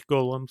linked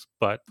golems,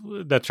 but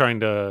that's trying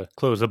to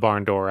close the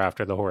barn door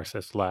after the horse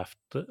has left.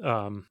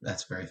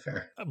 That's very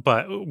fair.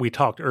 But we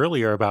talked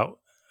earlier about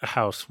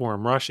how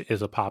Swarm Rush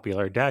is a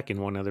popular deck, and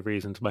one of the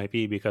reasons might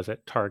be because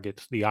it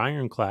targets the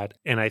Ironclad.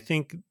 And I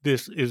think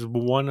this is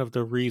one of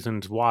the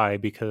reasons why,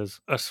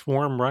 because a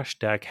Swarm Rush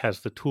deck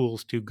has the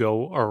tools to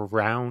go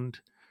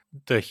around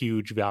the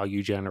huge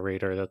value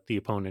generator that the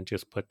opponent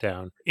just put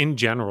down. In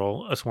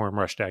general, a Swarm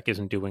Rush deck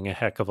isn't doing a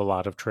heck of a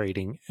lot of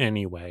trading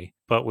anyway.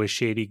 But with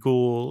Shady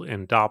Ghoul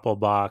and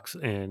Doppelbox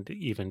and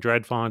even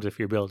Dreadfawns, if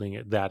you're building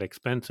it that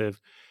expensive,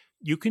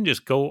 you can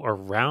just go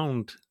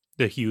around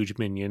the huge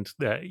minions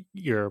that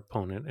your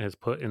opponent has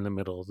put in the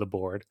middle of the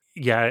board.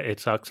 Yeah, it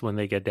sucks when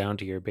they get down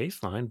to your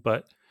baseline,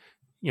 but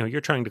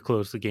you're trying to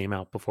close the game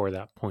out before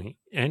that point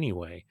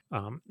anyway.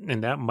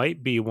 And that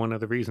might be one of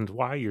the reasons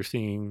why you're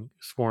seeing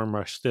Swarm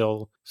Rush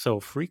still so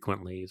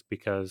frequently, is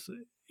because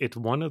it's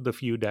one of the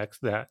few decks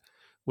that,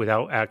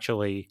 without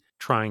actually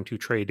trying to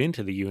trade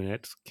into the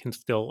units, can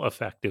still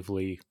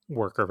effectively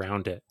work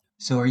around it.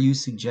 So are you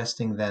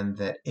suggesting then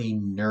that a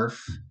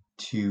nerf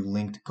to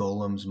linked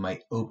golems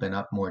might open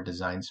up more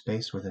design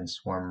space within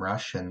Swarm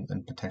Rush and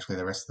potentially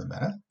the rest of the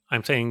meta?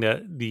 I'm saying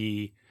that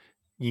the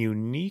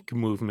unique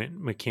movement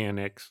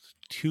mechanics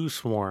to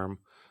Swarm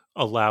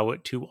allow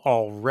it to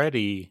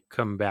already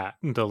combat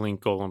the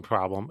Link Golem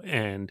problem,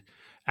 and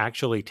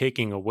actually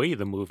taking away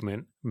the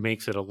movement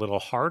makes it a little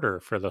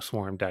harder for the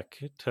Swarm deck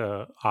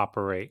to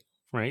operate,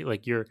 right?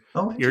 Like you're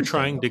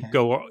trying to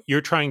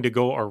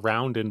go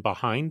around and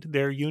behind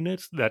their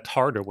units. That's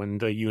harder when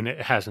the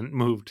unit hasn't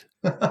moved.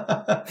 So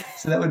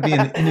that would be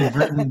an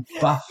inadvertent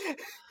buff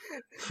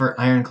for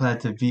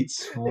Ironclad to beat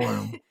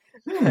Swarm.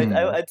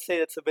 I'd say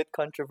that's a bit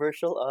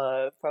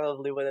controversial.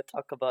 Probably want to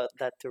talk about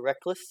that to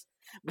Reckless.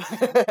 But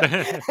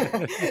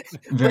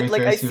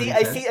like I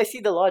see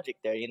the logic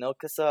there,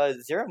 because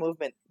zero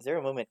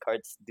movement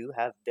cards do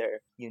have their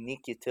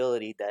unique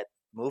utility that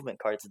movement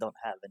cards don't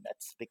have, and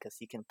that's because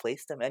you can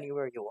place them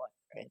anywhere you want,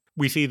 right?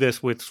 We see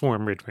this with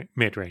Swarm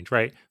mid-range,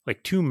 right?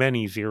 Like too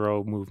many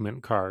 0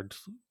 movement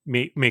cards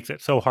makes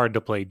it so hard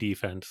to play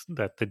defense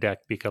that the deck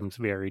becomes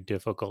very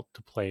difficult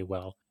to play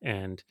well.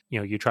 And,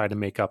 you try to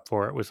make up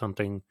for it with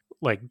something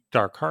like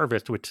Dark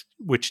Harvest,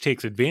 which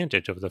takes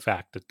advantage of the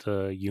fact that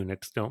the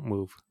units don't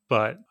move.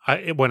 But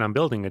when I'm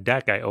building a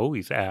deck, I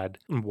always add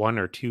 1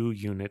 or 2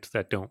 units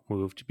that don't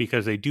move,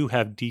 because they do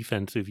have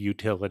defensive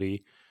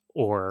utility,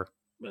 or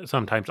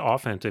sometimes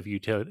offensive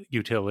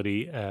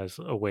utility as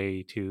a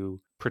way to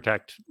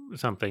protect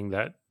something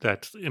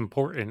that's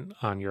important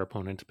on your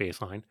opponent's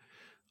baseline.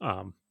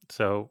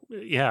 So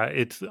yeah,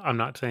 I'm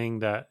not saying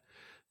that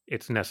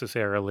it's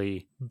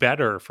necessarily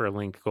better for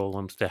linked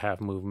golems to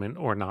have movement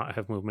or not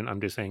have movement.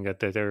 I'm just saying that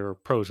there are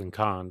pros and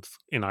cons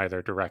in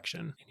either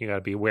direction. You got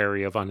to be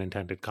wary of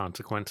unintended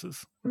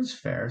consequences. That's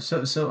fair.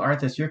 So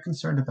Arthas, you're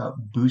concerned about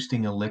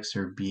boosting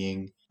elixir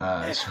being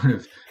sort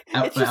of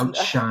It's just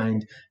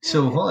outshined.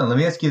 So hold on, let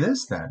me ask you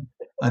this then.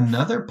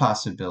 Another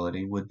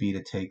possibility would be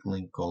to take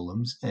link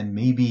golems and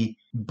maybe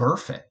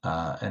burf it.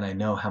 And I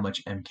know how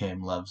much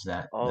MKM loves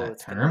that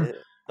it's term. gonna.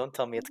 Don't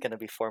tell me it's gonna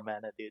be 4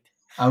 mana, dude.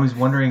 I was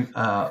wondering,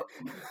 why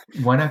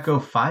not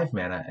go 5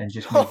 mana and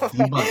just make Oh,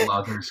 debug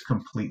loggers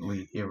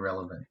completely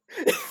irrelevant?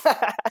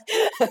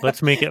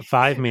 Let's make it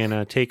 5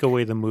 mana, take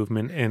away the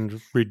movement,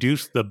 and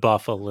reduce the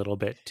buff a little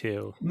bit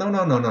too. No. I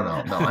don't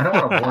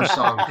want a war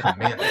song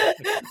commander.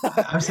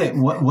 I'm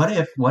saying, what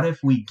if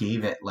we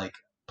gave it like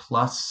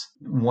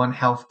 +1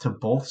 health to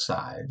both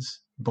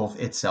sides, both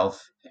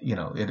itself,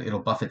 it'll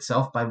buff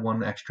itself by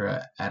 1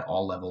 extra at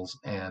all levels,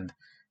 and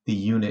the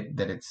unit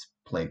that it's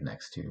played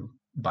next to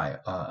by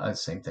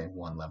same thing,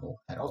 1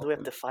 level at All all. the way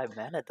up to 5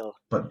 mana, though.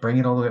 But bring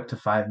it all the way up to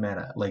 5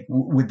 mana. Like,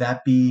 would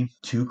that be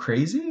too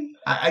crazy?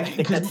 I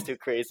think that's too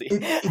crazy.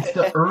 It's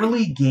the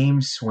early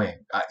game swing.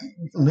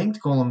 Linked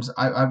golems.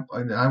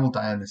 I will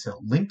die on this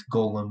hill. Linked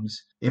golems.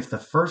 If the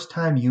first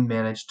time you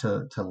manage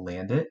to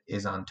land it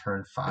is on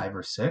turn 5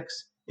 or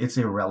 6, it's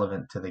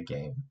irrelevant to the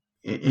game.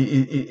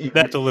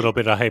 That's a little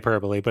bit of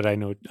hyperbole, but I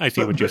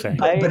see what you're saying.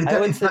 But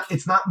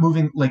it's not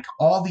moving. Like,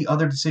 all the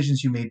other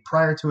decisions you made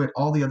prior to it,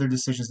 all the other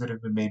decisions that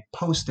have been made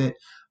post it,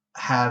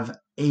 have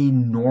a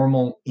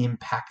normal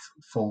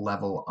impactful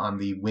level on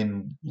the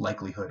win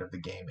likelihood of the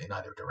game in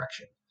either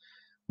direction.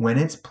 When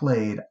it's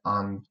played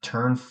on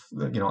turn,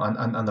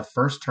 on the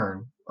first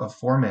turn of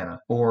 4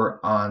 mana or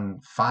on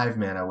 5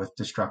 mana with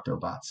Destructo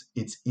Bots,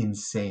 it's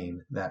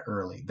insane that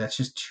early. That's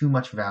just too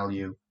much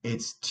value.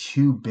 It's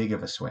too big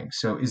of a swing.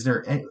 So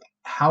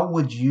how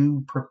would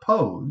you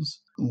propose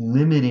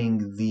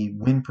limiting the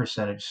win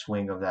percentage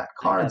swing of that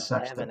card?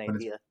 I have an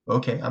idea.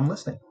 Okay, I'm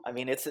listening. I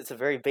mean, it's a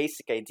very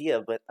basic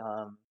idea, but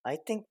I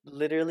think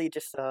literally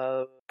just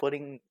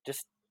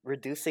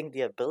reducing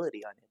the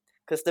ability on it.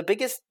 Because the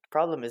biggest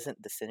problem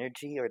isn't the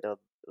synergy or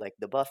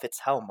the buff;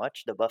 it's how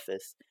much the buff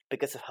is,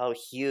 because of how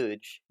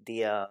huge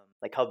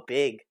how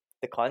big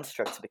the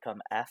constructs become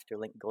after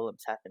Link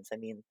Golems happens. I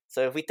mean,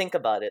 so if we think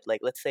about it,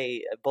 like let's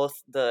say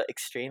both the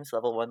extremes,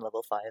 level 1,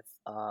 level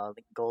 5,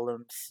 Link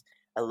Golems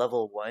at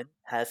level 1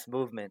 has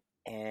movement,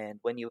 and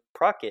when you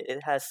proc it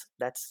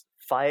that's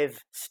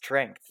 5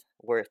 strength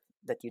worth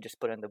that you just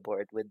put on the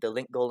board with the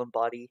Link Golem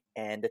body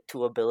and the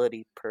 2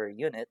 ability per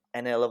unit.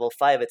 And at level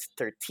 5, it's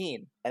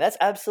 13. And that's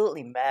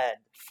absolutely mad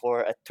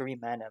for a 3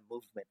 mana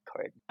movement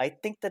card. I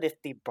think that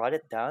if they brought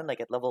it down,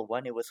 like at level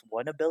 1, it was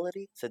 1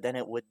 ability. So then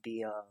it would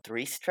be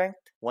 3 strength,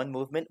 1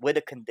 movement with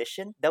a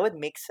condition. That would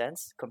make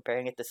sense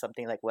comparing it to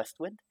something like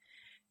Westwind.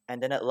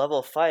 And then at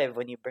level 5,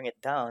 when you bring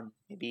it down,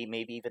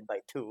 maybe even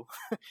by 2,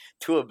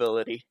 2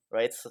 ability,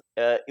 right? So,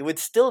 it would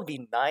still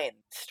be 9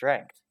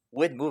 strength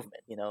with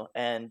movement,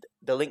 and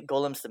the Link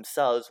Golems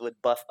themselves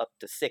would buff up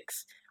to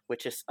 6,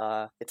 which is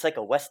it's like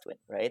a Westwind,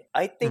 right?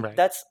 I think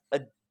that's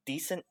a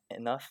decent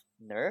enough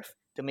nerf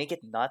to make it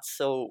not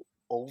so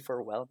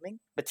overwhelming,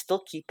 but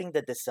still keeping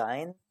the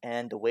design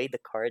and the way the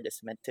card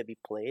is meant to be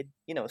played,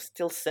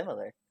 still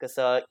similar.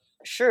 Because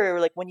sure,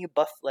 like when you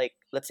buff, like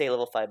let's say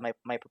level 5,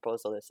 my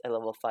proposal is at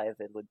level 5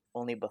 it would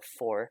only buff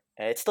 4.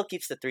 It still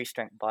keeps the 3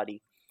 strength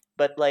body,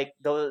 but like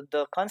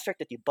the construct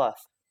that you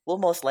buff will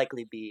most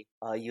likely be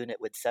a unit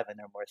with 7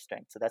 or more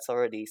strength. So that's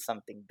already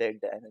something big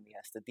the enemy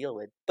has to deal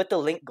with. But the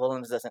Link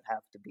Golems doesn't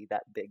have to be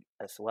that big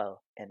as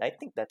well. And I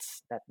think that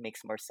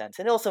makes more sense.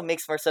 And it also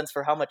makes more sense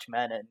for how much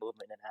mana and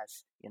movement it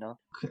has,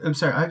 I'm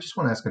sorry, I just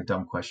want to ask a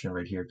dumb question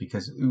right here,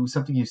 because it was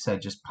something you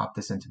said just popped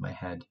this into my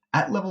head.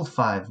 At level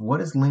 5,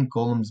 what is Link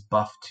Golem's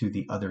buff to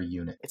the other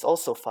unit? It's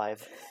also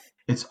 5.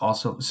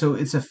 So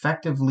it's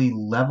effectively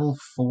level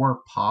 4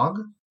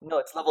 POG? No,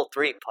 it's level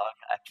 3 POG,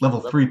 actually.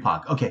 Level 3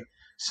 POG, okay.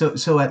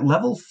 So at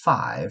level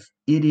 5,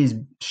 it is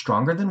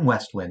stronger than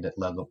Westwind at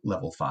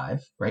level 5,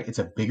 right? It's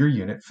a bigger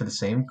unit for the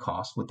same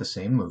cost with the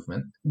same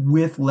movement,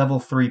 with level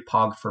 3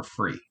 POG for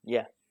free.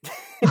 Yeah.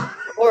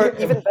 Or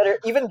even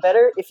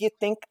better if you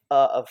think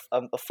of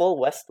a full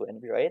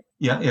Westwind, right?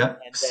 Yeah.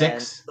 And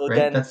 6,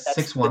 right? That's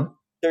 6/1.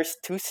 There's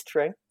 2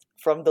 strength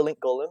from the Link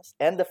Golems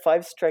and the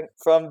 5 strength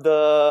from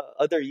the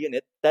other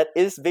unit that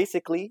is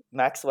basically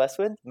max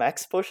Westwind,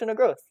 max Potion of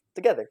Growth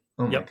together.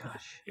 Oh my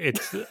gosh.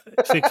 It's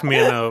 6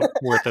 mana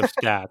worth of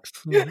stacks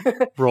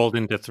rolled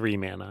into 3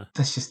 mana.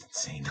 That's just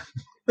insane.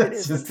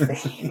 That's just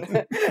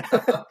insane.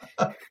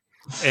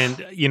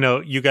 And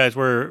you guys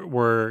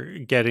were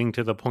getting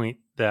to the point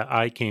that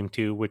I came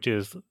to, which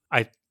is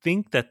I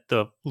think that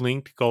the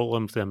linked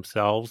golems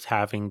themselves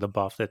having the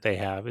buff that they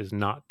have is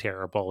not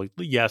terrible.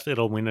 Yes,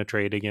 it'll win a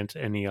trade against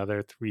any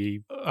other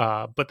 3,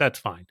 but that's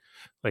fine.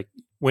 Like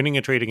winning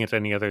a trade against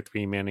any other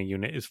 3 mana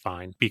unit is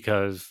fine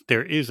because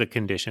there is a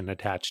condition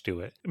attached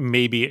to it.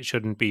 Maybe it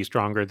shouldn't be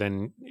stronger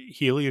than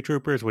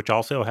Heliotroopers, which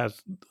also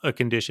has a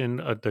condition,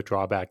 the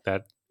drawback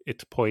that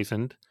it's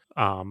poisoned.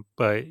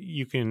 But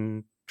you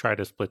can try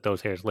to split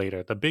those hairs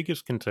later. The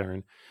biggest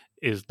concern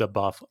is the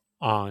buff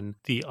on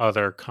the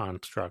other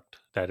construct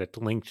that it's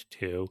linked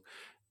to,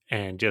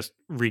 and just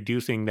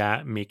reducing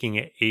that, making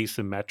it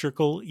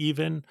asymmetrical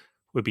even,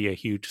 would be a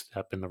huge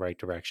step in the right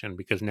direction,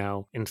 because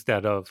now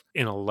instead of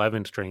an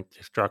 11 strength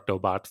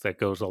Destructobots that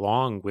goes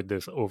along with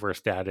this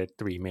overstated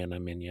 3 mana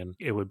minion,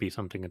 it would be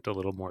something that's a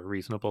little more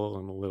reasonable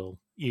and a little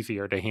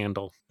easier to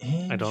handle.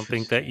 I don't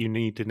think that you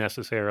need to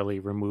necessarily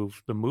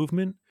remove the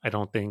movement. I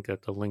don't think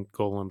that the linked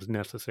golems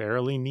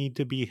necessarily need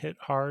to be hit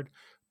hard,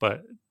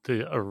 but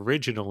the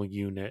original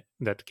unit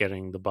that's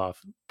getting the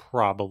buff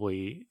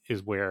probably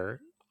is where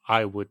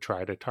I would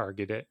try to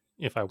target it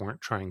if I weren't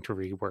trying to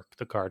rework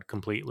the card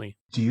completely.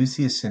 Do you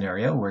see a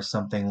scenario where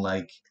something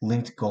like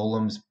linked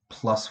golems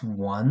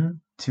 +1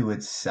 to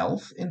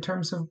itself in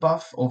terms of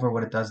buff over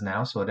what it does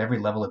now? So at every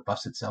level it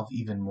buffs itself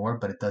even more,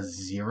 but it does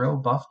 0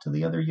 buff to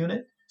the other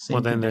unit? Same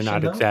Well, then they're condition,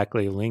 not though?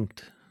 exactly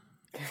linked.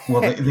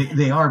 Well,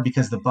 they are,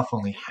 because the buff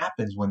only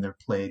happens when they're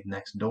played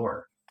next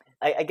door.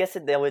 I guess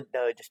that would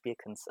just be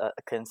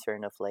a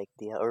concern of like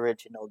the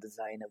original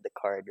design of the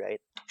card, right?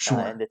 Sure.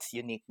 And its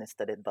uniqueness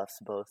that it buffs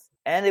both.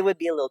 And it would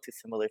be a little too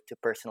similar to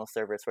personal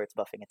servers where it's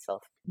buffing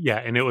itself. Yeah,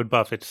 and it would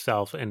buff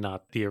itself and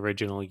not the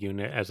original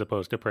unit, as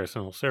opposed to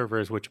personal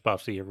servers, which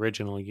buffs the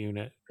original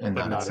unit And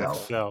but not not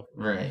itself.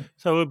 Right.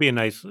 So it would be a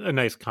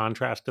nice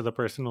contrast to the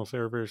personal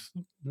servers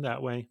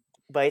that way.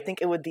 But I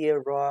think it would be a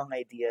wrong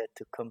idea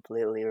to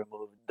completely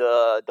remove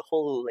the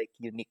whole like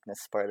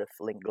uniqueness part of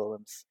Link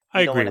Golems.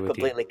 I don't agree want to with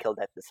you. completely kill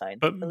that design.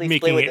 But At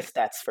least play with the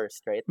stats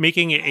first, right?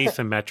 Making it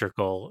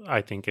asymmetrical,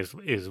 I think,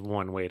 is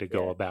one way to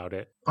go Yeah. about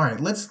it. All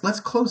right, let's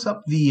close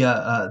up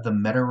the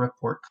meta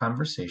report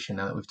conversation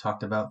now that we've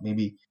talked about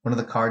maybe one of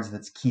the cards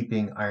that's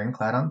keeping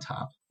Ironclad on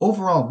top.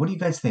 Overall, what do you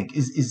guys think?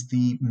 Is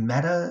the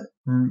meta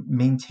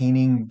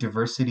maintaining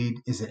diversity?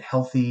 Is it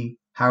healthy?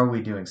 How are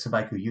we doing?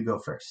 Sabaiku, you go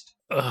first.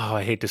 Oh,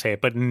 I hate to say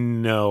it, but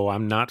no,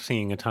 I'm not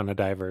seeing a ton of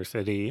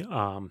diversity.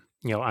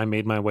 I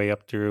made my way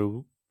up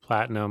through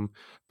Platinum,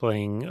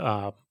 playing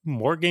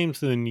more games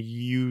than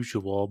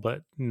usual,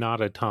 but not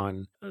a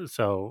ton.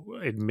 So,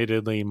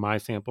 admittedly, my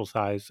sample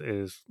size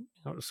is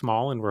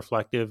small and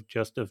reflective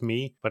just of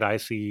me, but I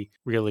see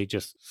really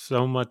just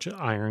so much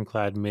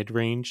Ironclad mid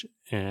range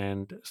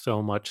and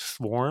so much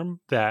Swarm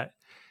that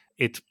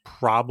it's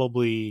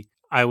probably,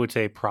 I would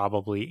say,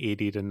 probably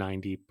 80 to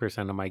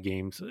 90% of my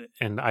games.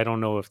 And I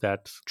don't know if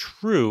that's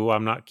true.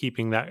 I'm not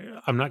keeping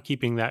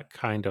that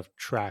kind of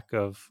track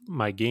of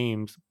my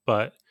games,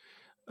 but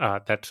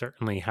that's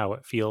certainly how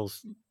it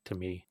feels to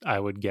me. I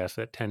would guess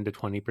that 10 to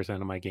 20%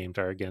 of my games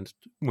are against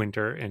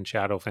Winter and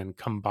Shadowfen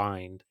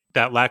combined.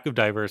 That lack of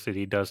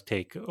diversity does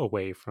take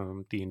away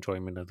from the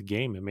enjoyment of the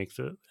game. It makes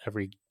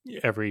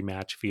every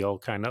match feel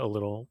kind of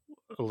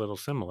a little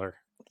similar.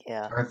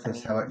 Yeah.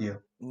 Arthas, how about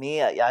you?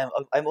 Me,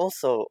 I'm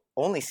also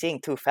only seeing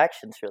two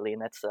factions really,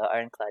 and that's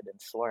Ironclad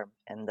and Swarm.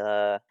 And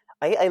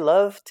I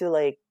love to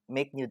like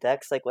make new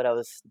decks, like what I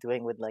was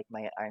doing with like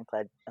my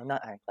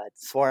not Ironclad,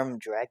 Swarm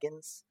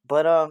Dragons.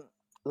 But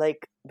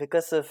like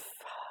because of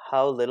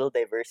how little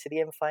diversity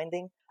I'm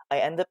finding, I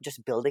end up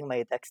just building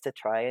my decks to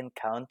try and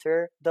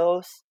counter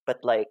those, but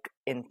like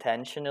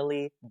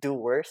intentionally do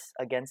worse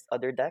against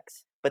other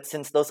decks. But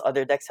since those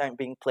other decks aren't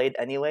being played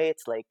anyway,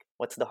 it's like,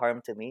 what's the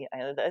harm to me?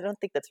 I don't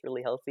think that's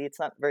really healthy. It's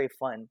not very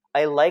fun.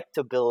 I like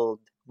to build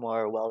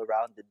more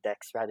well-rounded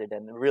decks rather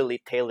than really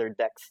tailored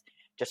decks,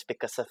 just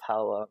because of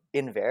how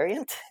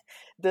invariant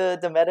the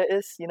meta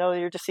is.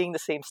 You're just seeing the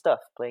same stuff,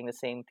 playing the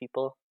same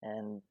people,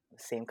 and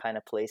the same kind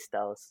of play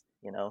styles.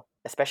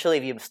 Especially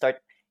if you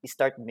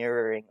start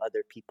mirroring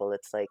other people.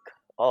 It's like,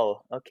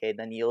 oh, okay,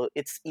 then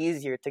it's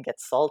easier to get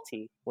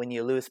salty when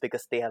you lose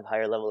because they have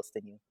higher levels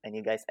than you, and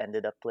you guys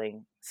ended up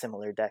playing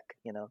similar deck.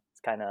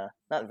 It's kind of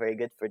not very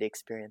good for the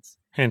experience.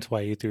 Hence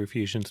why you threw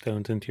Fusion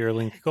Stones into your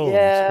Linked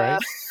Golems,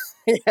 right?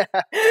 Yeah,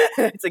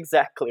 that's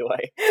exactly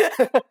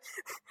why.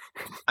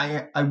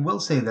 I will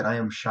say that I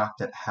am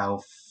shocked at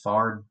how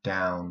far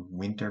down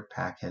Winter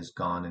Pack has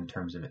gone in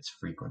terms of its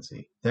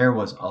frequency. There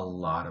was a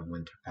lot of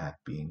Winter Pack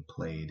being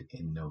played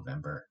in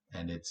November,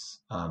 and it's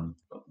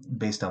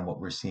based on what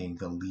we're seeing,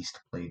 the least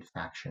played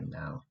faction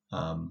now,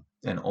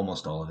 and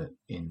almost all of it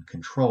in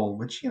Control,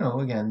 which,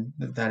 again,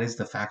 that is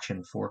the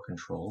faction for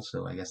Control,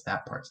 so I guess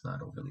that part's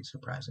not overly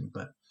surprising,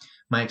 but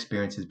my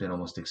experience has been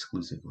almost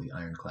exclusively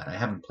Ironclad. I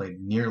haven't played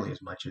nearly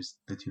as much as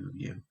the two of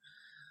you,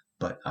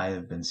 but I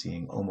have been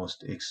seeing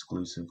almost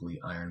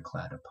exclusively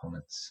Ironclad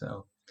opponents,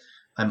 so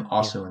I'm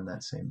also in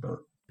that same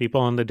boat.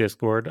 People on the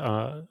Discord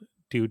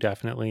do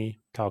definitely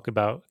talk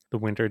about the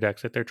winter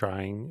decks that they're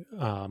trying.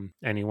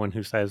 Anyone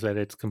who says that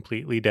it's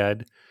completely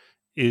dead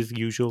is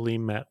usually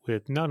met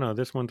with, no,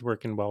 this one's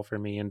working well for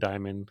me, and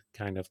Diamond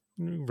kind of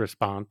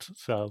response.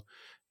 So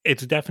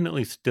it's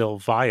definitely still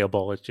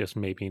viable. It's just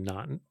maybe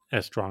not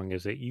as strong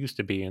as it used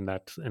to be, and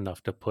that's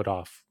enough to put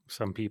off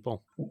some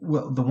people.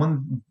 Well,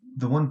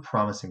 the one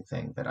promising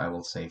thing that I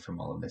will say from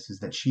all of this is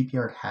that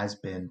Sheepyard has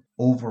been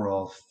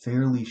overall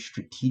fairly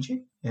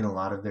strategic in a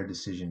lot of their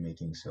decision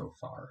making so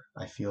far.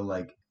 I feel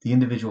like the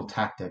individual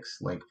tactics,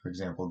 like for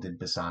example, did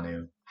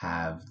Basanu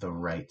have the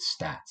right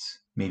stats?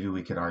 Maybe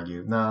we could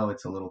argue, no,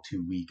 it's a little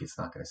too weak, it's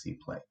not going to see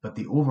play. But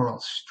the overall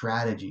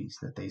strategies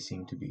that they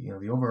seem to be,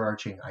 the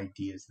overarching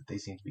ideas that they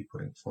seem to be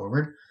putting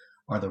forward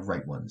are the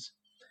right ones.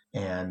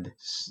 And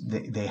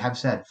they have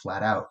said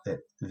flat out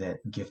that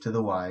Gift of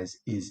the Wise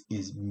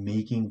is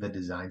making the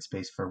design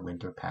space for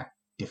Winter Pack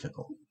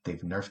difficult.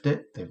 They've nerfed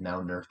it. They've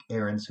now nerfed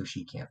Erin, so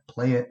she can't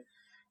play it.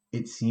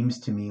 It seems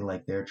to me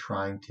like they're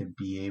trying to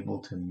be able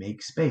to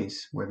make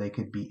space where they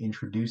could be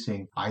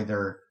introducing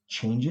either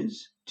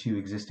changes to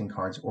existing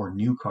cards or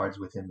new cards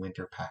within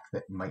Winter Pack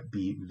that might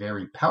be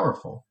very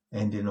powerful.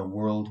 And in a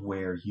world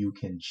where you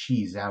can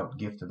cheese out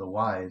Gift of the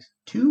Wise,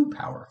 too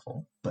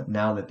powerful. But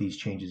now that these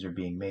changes are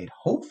being made,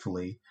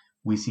 hopefully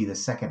we see the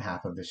second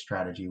half of this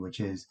strategy,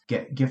 which is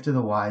get Gift of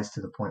the Wise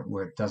to the point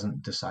where it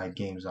doesn't decide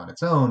games on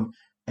its own,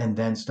 and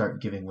then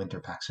start giving Winter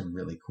Pack some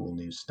really cool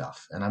new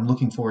stuff. And I'm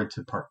looking forward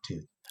to part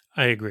 2.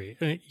 I agree.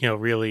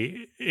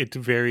 Really, it's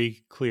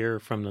very clear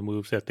from the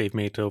moves that they've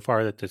made so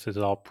far that this is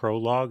all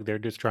prologue. They're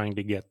just trying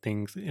to get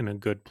things in a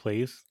good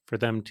place for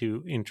them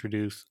to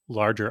introduce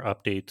larger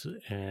updates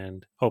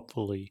and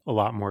hopefully a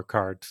lot more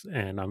cards.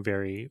 And I'm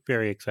very,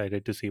 very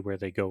excited to see where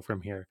they go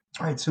from here.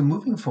 All right, so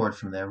moving forward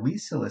from there, we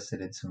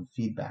solicited some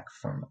feedback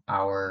from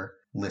our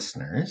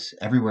listeners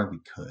everywhere we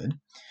could.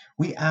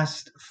 We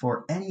asked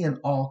for any and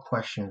all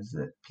questions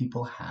that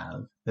people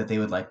have that they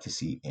would like to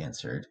see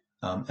answered.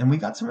 And we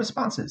got some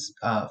responses.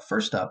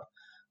 First up,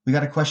 we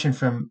got a question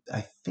from,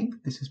 I think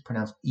this is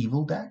pronounced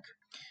Evil Deck.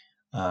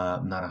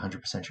 I'm not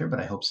 100% sure, but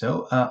I hope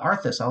so.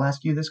 Arthas, I'll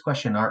ask you this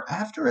question. Are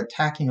after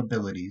attacking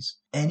abilities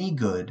any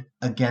good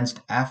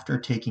against after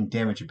taking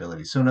damage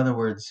abilities? So in other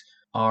words,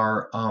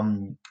 are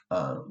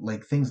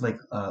like things like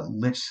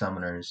Lich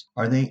Summoners,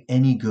 are they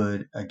any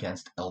good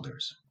against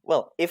Elders?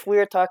 Well, if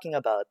we're talking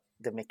about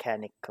the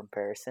mechanic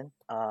comparison,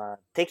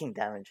 taking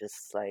damage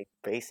is like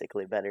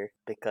basically better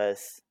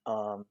because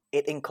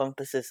it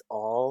encompasses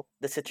all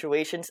the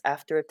situations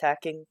after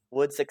attacking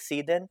would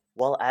succeed in,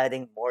 while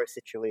adding more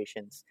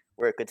situations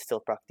where it could still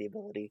proc the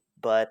ability,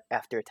 but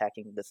after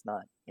attacking does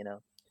not,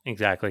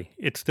 Exactly.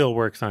 It still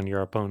works on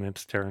your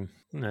opponent's turn.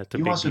 That's a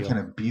You big also deal. can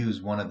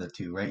abuse one of the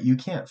two, right? You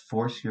can't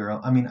force your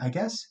own. I mean, I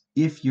guess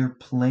if you're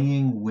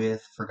playing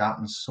with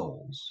Forgotten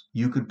Souls,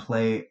 you could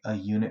play a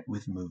unit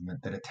with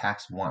movement that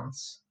attacks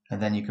once,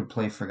 and then you could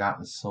play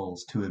Forgotten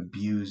Souls to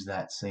abuse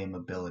that same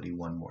ability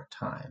one more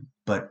time.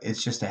 But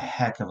it's just a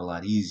heck of a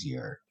lot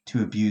easier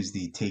to abuse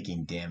the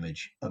taking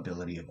damage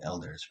ability of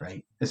Elders,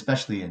 right?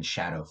 Especially in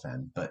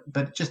Shadowfen,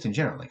 but just in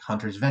general, like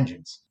Hunter's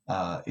Vengeance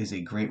is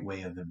a great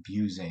way of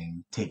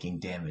abusing taking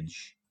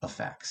damage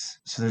effects.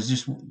 So there's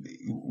just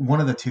one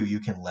of the two you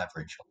can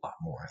leverage a lot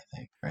more, I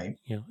think, right?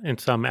 And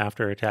some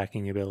after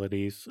attacking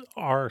abilities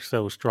are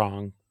so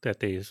strong that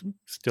they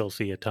still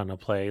see a ton of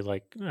play.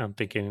 Like I'm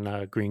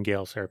thinking Green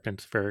Gale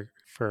Serpents for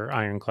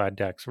Ironclad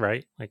decks,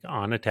 right? Like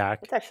on attack.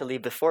 It's actually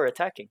before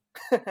attacking.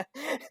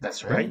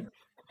 That's right.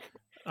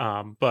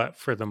 But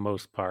for the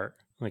most part,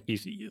 like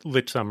these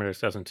Lich Summoners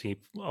doesn't see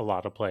a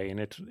lot of play, and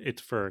it's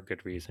for a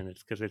good reason.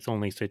 It's because it's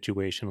only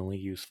situationally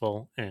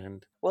useful.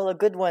 And well, a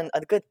good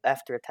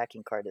after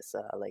attacking card is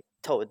like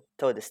Toad.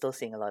 Toad is still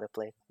seeing a lot of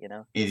play.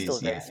 It's still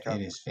very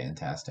strong. It is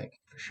fantastic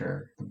for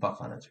sure. The buff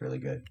on it's really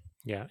good.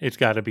 Yeah, it's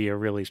got to be a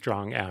really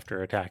strong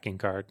after attacking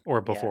card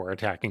or before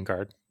attacking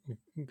card.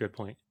 Good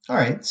point. All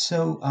right,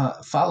 so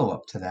follow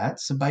up to that,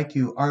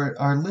 Sabaiku, are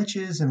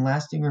Liches and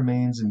Lasting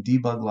Remains and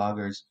Debug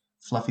Loggers,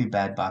 Fluffy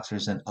Bad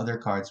Boxers, and other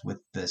cards with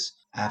this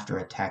after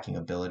attacking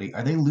ability,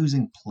 are they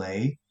losing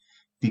play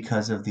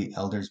because of the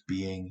Elders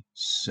being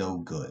so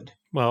good?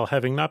 Well,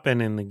 having not been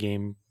in the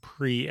game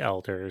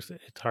pre-Elders,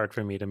 it's hard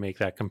for me to make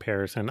that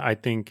comparison. I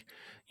think,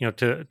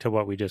 to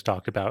what we just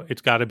talked about,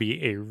 it's got to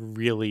be a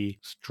really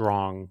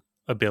strong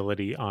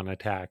ability on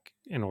attack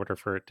in order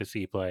for it to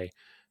see play,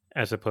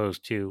 as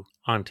opposed to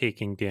on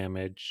taking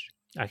damage.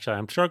 Actually,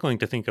 I'm struggling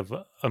to think of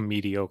a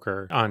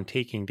mediocre on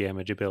taking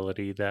damage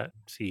ability that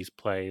sees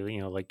play.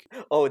 Like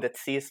that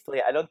sees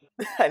play. I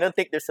don't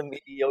think there's a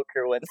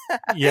mediocre one.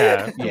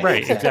 yeah,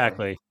 right,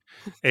 exactly.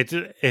 It's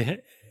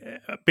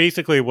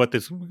basically what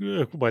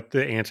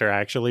the answer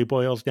actually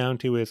boils down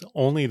to is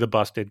only the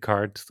busted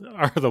cards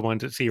are the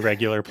ones that see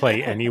regular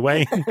play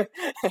anyway.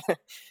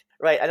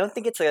 Right. I don't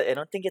think it's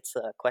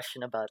a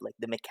question about like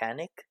the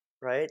mechanic,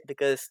 right?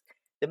 Because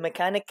the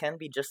mechanic can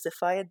be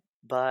justified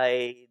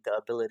by the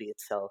ability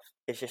itself.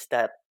 It's just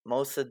that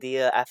most of the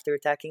after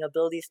attacking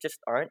abilities just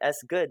aren't as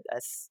good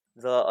as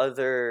the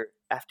other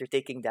after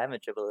taking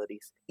damage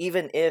abilities,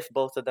 even if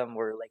both of them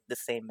were like the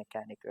same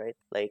mechanic, right?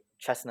 Like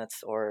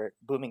Chestnuts or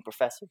Booming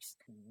Professors.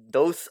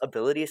 Those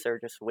abilities are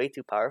just way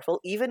too powerful.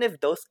 Even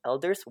if those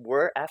Elders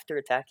were after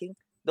attacking,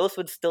 those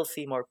would still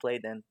see more play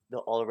than the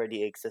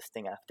already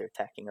existing after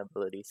attacking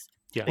abilities.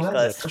 Yeah, Well,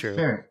 that's that's true.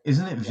 fair.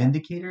 Isn't it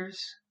Vindicators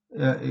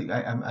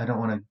I don't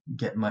want to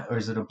get my, or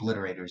is it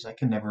obliterators? I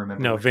can never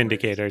remember. No, which word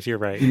it is. Vindicators, you're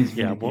right. It is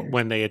Yeah, Vindicators.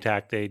 when they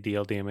attack, they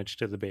deal damage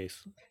to the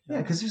base.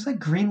 Yeah, because there's like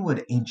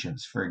Greenwood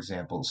Ancients, for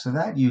example. So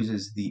that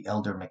uses the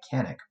Elder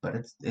mechanic, but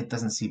it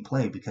doesn't see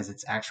play because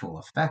its actual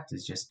effect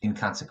is just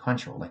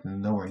inconsequential, like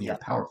nowhere near Yeah.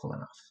 powerful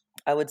enough.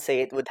 I would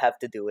say it would have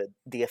to do with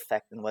the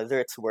effect and whether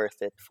it's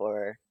worth it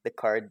for the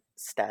card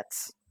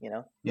stats, you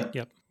know?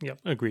 Yep,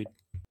 agreed.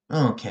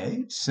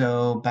 Okay,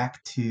 so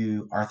back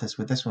to Arthas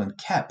with this one.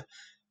 Kep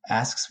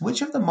asks,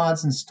 which of the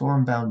mods in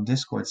Stormbound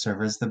Discord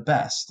server is the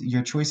best?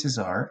 Your choices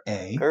are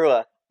A,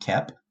 Kurua.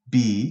 Kep,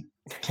 B,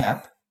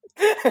 Kep,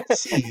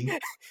 C,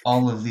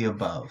 all of the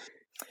above.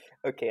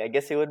 Okay, I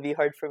guess it would be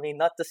hard for me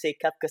not to say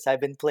Kep because I've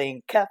been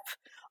playing Kep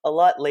a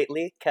lot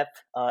lately. Kep,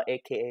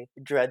 aka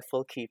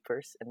Dreadful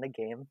Keepers in the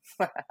game.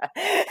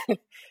 I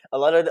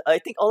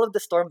think all of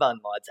the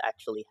Stormbound mods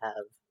actually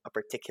have a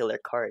particular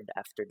card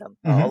after them.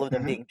 All of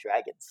them being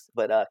dragons.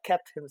 But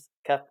Kep is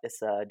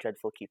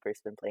Dreadful Keepers.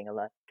 Been playing a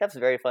lot. Kep's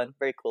very fun,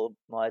 very cool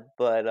mod.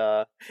 But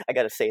I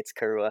gotta say it's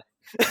Kurua.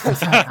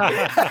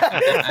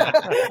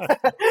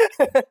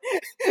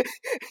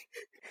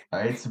 All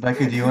right, so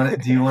Becca, do you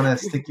want to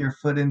stick your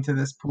foot into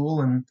this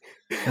pool and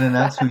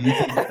announce who you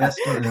think the best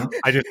or no?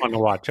 I just want to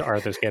watch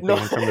Arthas get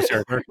banned from the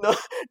server.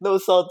 No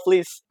salt,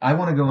 please. I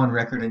want to go on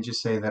record and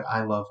just say that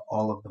I love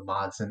all of the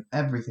mods and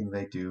everything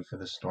they do for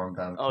the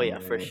Stormbound community. Oh yeah,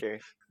 for sure.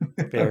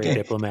 Very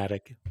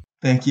diplomatic.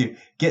 Thank you.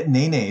 Get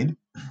Nanade.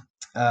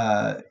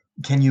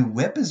 Can you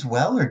whip as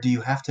well, or do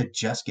you have to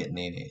just get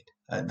Nanade?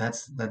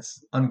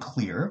 That's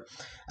unclear.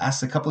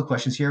 Asked a couple of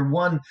questions here.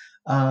 One,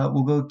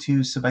 we'll go to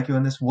Sabekio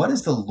on this. What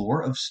is the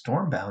lore of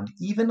Stormbound?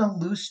 Even a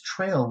loose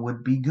trail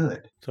would be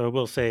good. So I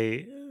will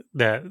say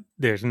that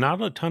there's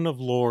not a ton of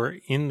lore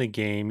in the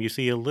game. You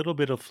see a little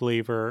bit of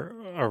flavor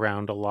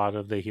around a lot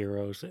of the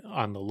heroes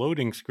on the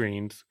loading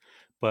screens.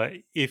 But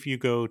if you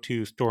go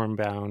to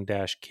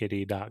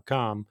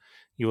stormbound-kitty.com,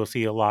 you will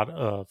see a lot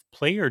of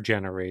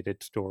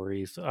player-generated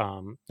stories.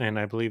 And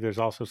I believe there's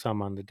also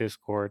some on the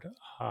Discord.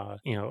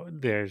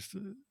 There's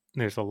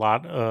a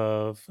lot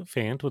of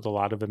fans with a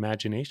lot of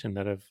imagination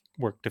that have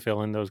worked to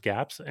fill in those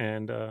gaps.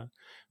 And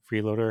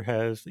Freeloader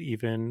has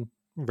even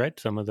read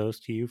some of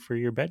those to you for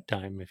your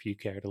bedtime if you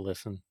care to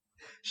listen.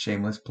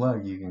 Shameless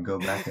plug. You can go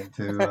back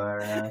into our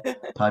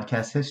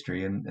podcast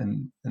history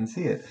and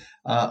see it.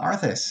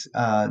 Arthas,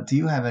 do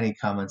you have any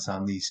comments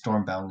on the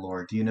Stormbound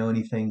lore? Do you know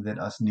anything that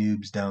us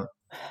noobs don't?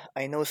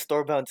 I know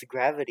Stormbound's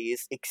gravity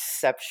is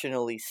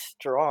exceptionally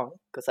strong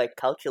because I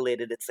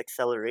calculated its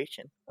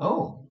acceleration.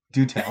 Oh,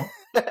 do tell.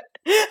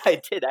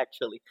 I did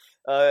actually.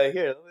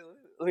 Here,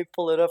 let me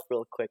pull it up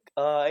real quick.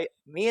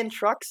 Me and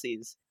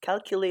Troxy's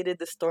calculated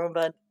the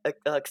Stormbound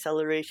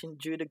acceleration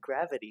due to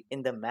gravity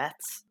in the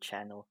maths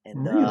channel,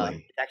 and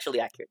Really? it's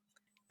actually accurate.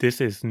 This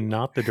is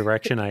not the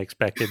direction I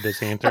expected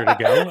this answer to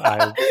go.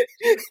 I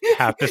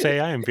have to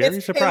say I am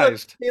very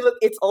surprised. Hey, look,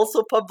 it's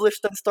also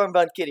published on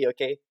Stormbound Kitty,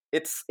 okay?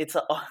 It's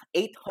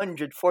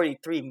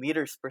 843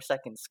 meters per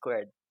second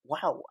squared.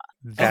 Wow.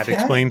 That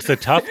explains the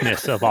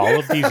toughness of all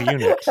of these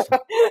units.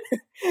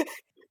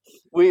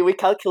 We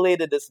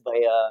calculated this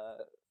by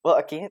well,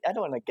 okay, I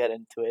don't want to get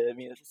into it. I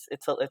mean,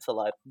 it's a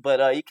lot,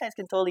 but you guys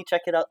can totally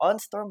check it out on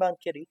Stormbound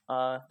Kitty.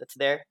 That's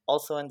there,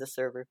 also on the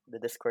server, the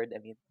Discord. I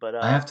mean, but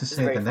I have to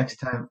say, the funny. next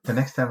time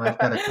I've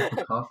got a cup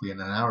of coffee and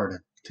an hour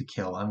to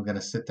kill, I'm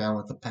gonna sit down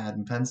with a pad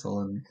and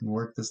pencil and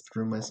work this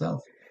through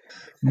myself.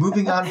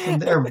 Moving on from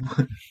there,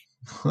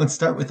 let's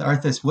start with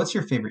Arthas. What's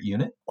your favorite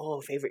unit?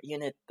 Oh, favorite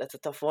unit. That's a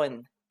tough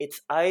one.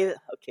 I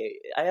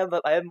have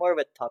more of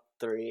a top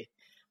 3.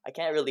 I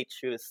can't really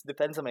choose.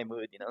 Depends on my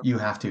mood, you know. You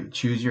have to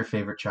choose your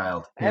favorite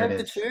child. I have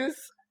to choose.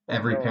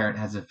 Every parent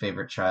has a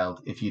favorite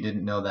child. If you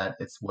didn't know that,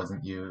 it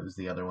wasn't you. It was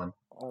the other one.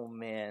 Oh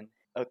man.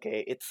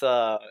 Okay, it's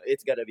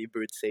gotta be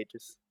Brood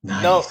Sages.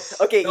 Nice. No,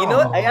 okay, you know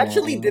what? I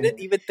actually didn't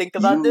even think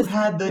about this. You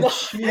had the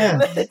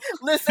chance.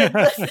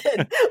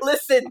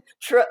 Listen.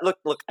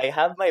 Look. I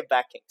have my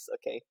backings.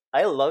 Okay,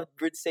 I loved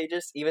Brood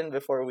Sages even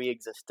before we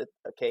existed.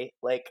 Okay,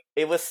 like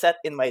it was set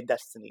in my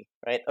destiny,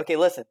 right? Okay,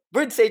 listen.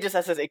 Brood Sages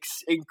has an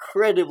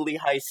incredibly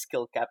high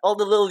skill cap. All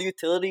the little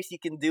utilities you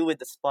can do with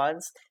the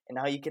spawns and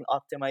how you can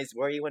optimize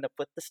where you want to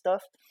put the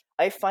stuff.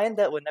 I find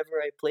that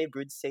whenever I play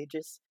Brood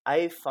Sages,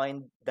 I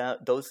find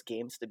that those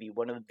games to be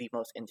one of the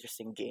most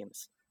interesting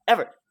games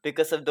ever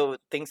because of the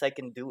things I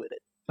can do with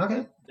it.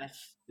 Okay.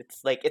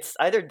 It's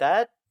either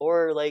that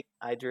or like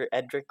either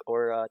Edric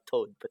or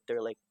Toad, but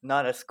they're like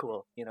not as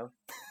cool, you know.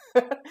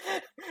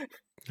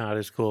 Not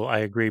as cool. I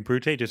agree.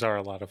 Brute Sages are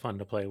a lot of fun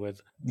to play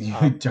with.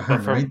 You're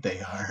darn right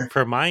they are.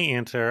 For my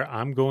answer,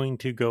 I'm going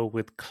to go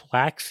with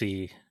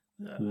Klaxi.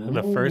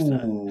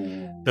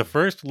 The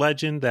first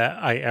legend that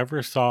I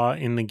ever saw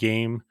in the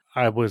game,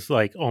 I was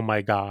like, oh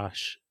my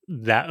gosh,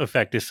 that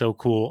effect is so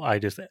cool. I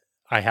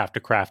have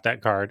to craft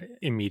that card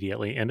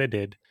immediately. And I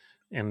did.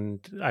 And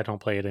I don't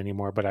play it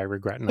anymore, but I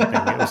regret nothing.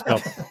 It was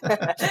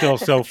still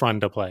so fun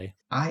to play.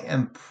 I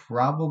am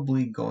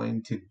probably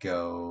going to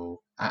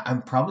go...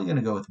 I'm probably going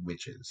to go with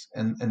witches.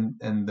 And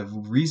the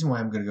reason why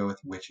I'm going to go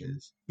with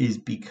witches is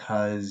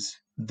because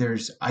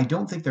I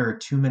don't think there are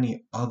too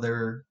many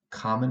other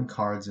common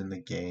cards in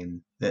the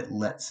game that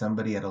let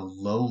somebody at a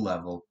low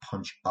level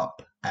punch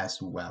up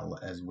as well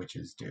as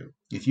witches do.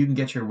 If you can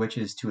get your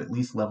witches to at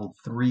least level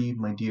 3,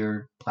 my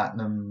dear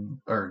platinum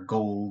or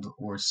gold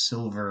or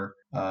silver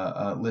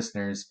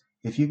listeners,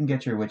 if you can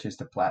get your witches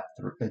to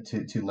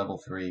level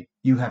 3,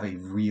 you have a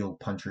real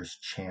puncher's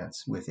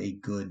chance with a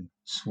good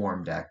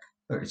Shadowfen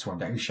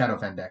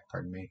deck,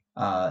 pardon me,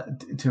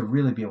 to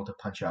really be able to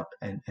punch up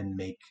and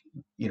make,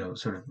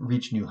 sort of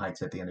reach new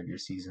heights at the end of your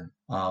season.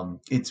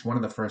 It's one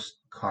of the first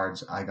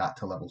cards I got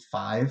to level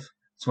 5.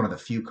 It's one of the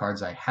few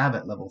cards I have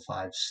at level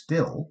 5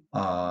 still,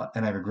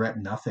 and I regret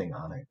nothing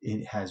on it.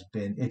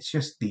 It's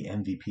just the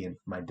MVP of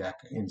my deck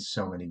in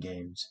so many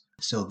games.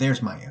 So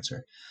there's my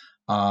answer.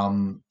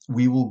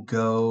 We will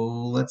go,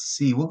 let's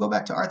see, we'll go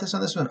back to Arthas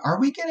on this one. Are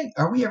we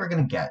ever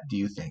going to get, do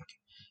you think,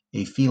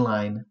 a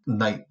feline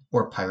knight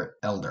or pirate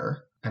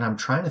elder? And I'm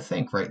trying to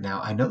think right now.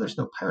 I know there's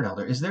no pirate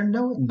elder. Is there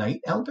no knight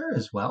elder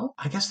as well?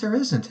 I guess there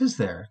isn't, is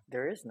there?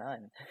 There is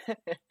none.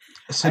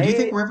 So do you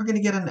think we're ever going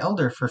to get an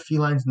elder for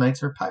felines,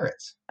 knights, or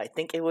pirates? I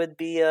think it would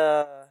be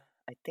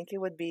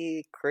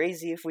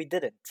crazy if we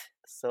didn't.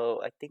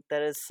 So I think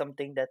that is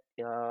something that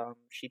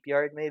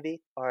Shipyard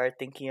maybe are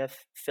thinking of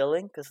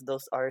filling, because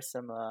those are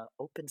some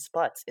open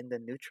spots in the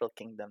neutral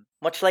kingdom.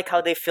 Much like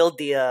how they filled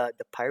the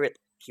pirate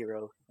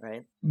hero,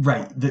 right?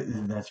 Right,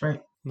 that's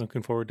right.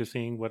 Looking forward to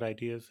seeing what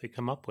ideas they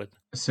come up with.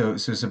 So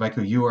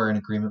Sabaiko, you are in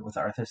agreement with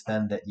Arthas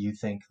then that you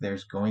think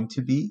there's going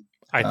to be?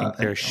 I think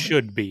there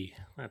should be.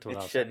 That's what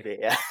I'll say. Should be,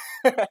 yeah.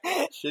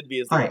 Should be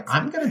as All right,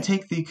 I'm going to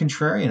take the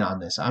contrarian on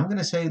this. I'm going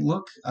to say,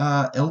 look,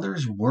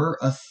 elders were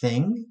a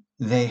thing.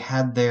 They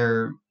had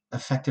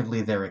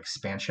effectively their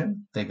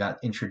expansion. They got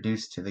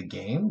introduced to the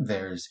game.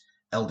 There's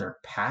elder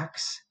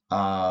packs.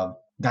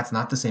 That's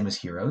not the same as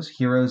heroes.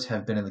 Heroes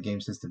have been in the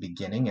game since the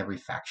beginning. Every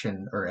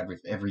faction or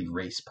every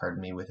race, pardon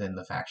me, within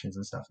the factions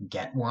and stuff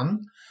get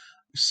one.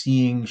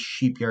 Seeing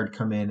Shipyard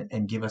come in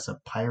and give us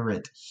a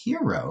pirate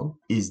hero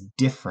is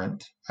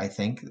different. I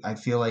think. I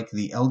feel like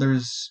the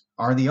elders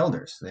are the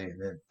elders.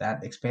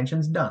 That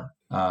expansion's done.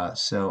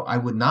 So I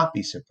would not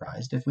be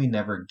surprised if we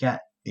never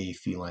get a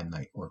feline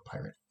knight or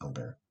pirate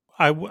elder.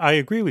 I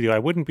agree with you. I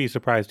wouldn't be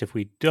surprised if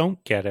we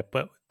don't get it,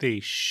 but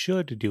they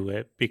should do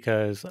it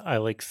because I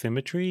like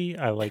symmetry.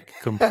 I like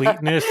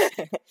completeness.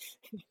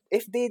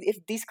 If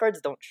these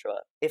cards don't show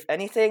up, if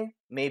anything,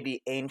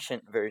 maybe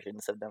ancient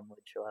versions of them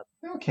would show up.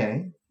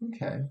 Okay.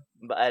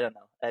 But I don't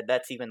know.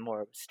 That's even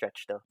more of a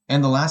stretch, though.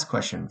 And the last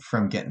question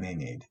from Get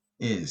Nade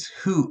is,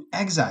 who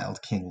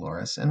exiled King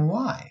Loras and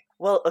why?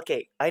 Well,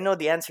 okay, I know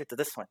the answer to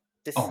this one.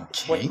 This is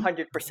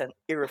 100%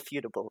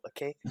 irrefutable,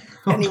 okay?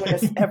 Anyone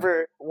has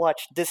ever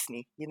watched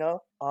Disney,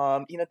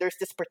 there's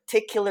this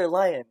particular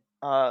lion,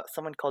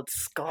 someone called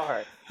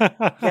Scar.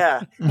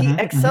 Yeah, he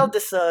excelled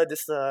this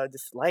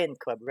lion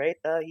club, right?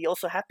 He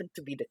also happened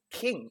to be the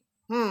king.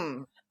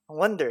 I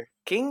wonder,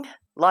 king,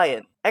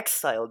 lion,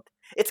 exiled.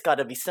 It's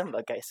gotta be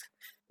Simba, guys.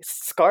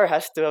 Scar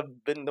has to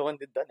have been the one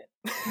that done it.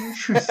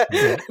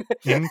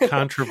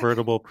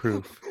 Incontrovertible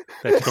proof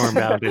that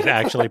Stormbound is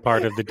actually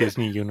part of the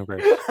Disney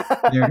universe.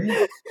 There it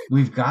is.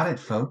 We've got it,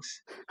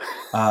 folks.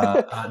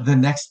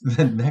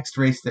 The next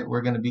race that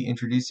we're going to be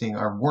introducing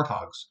are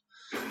warthogs.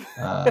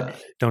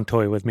 Don't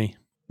toy with me.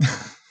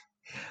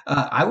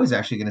 I was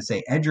actually going to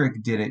say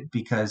Edric did it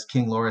because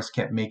King Loras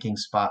kept making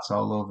spots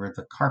all over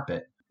the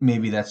carpet.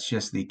 Maybe that's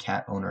just the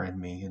cat owner in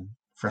me and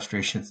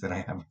frustrations that I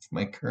have with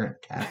my current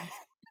cat.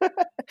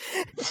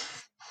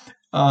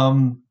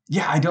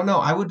 I don't know.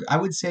 I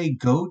would say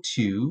go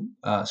to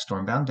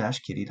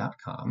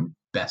stormbound-kitty.com,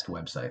 best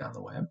website on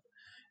the web,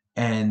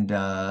 and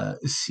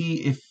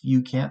see if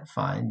you can't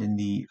find in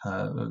the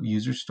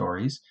user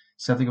stories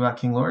something about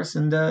King Loras,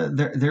 and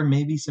there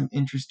may be some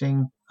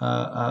interesting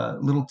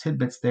little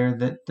tidbits there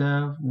that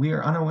we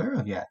are unaware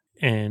of yet.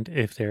 And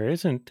if there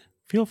isn't,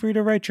 feel free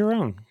to write your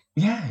own.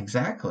 Yeah,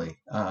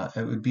 exactly.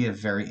 It would be a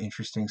very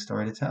interesting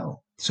story to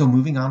tell. So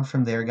moving on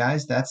from there,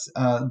 guys, that's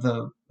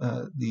the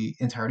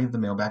entirety of the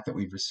mailbag that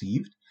we've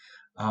received.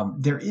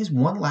 There is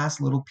one last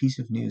little piece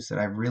of news that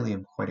I really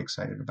am quite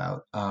excited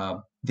about.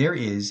 There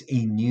is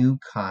a new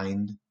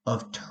kind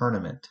of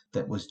tournament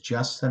that was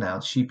just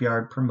announced.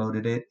 Shipyard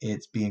promoted it.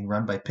 It's being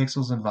run by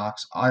Pixels and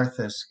Vox.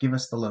 Arthas, give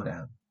us the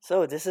lowdown.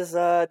 So this is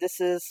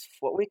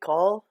what we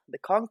call the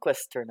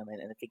Conquest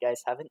Tournament, and if you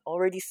guys haven't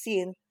already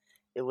seen,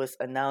 it was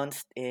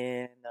announced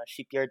in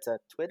Shipyard's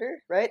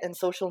Twitter, right? And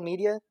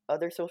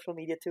other social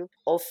media too.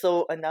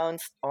 Also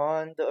announced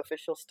on the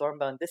official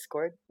Stormbound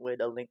Discord with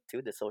a link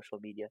to the social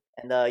media.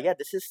 And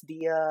this is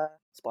the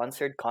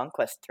sponsored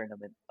Conquest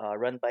Tournament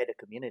run by the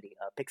community,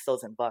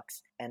 Pixels and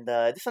Vox. And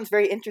this one's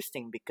very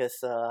interesting because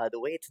the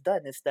way it's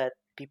done is that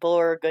people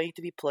are going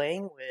to be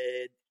playing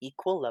with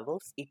equal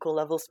levels. Equal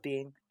levels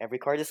being every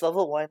card is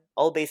level 1.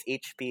 All base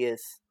HP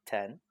is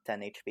 10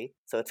 HP.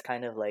 So it's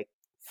kind of like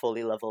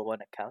fully level 1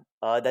 account.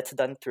 That's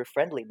done through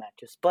friendly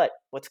matches. But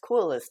what's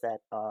cool is that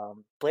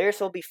players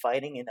will be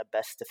fighting in a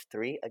best of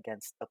 3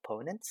 against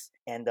opponents.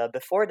 And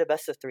before the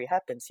best of 3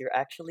 happens, you're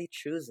actually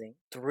choosing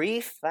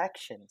 3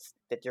 factions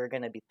that you're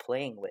going to be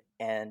playing with.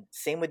 And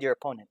same with your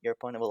opponent. Your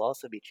opponent will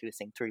also be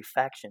choosing 3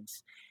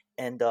 factions.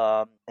 And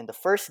in the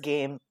first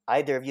game,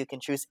 either of you can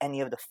choose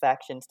any of the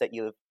factions that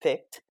you have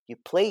picked. You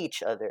play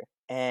each other,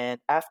 and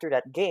after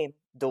that game,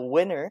 the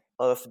winner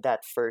of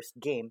that first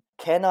game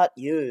cannot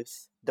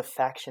use the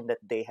faction that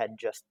they had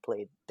just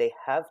played. They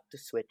have to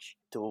switch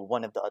to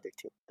one of the other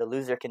two. The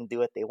loser can do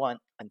what they want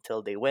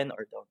until they win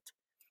or don't.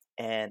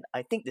 And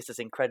I think this is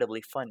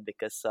incredibly fun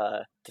because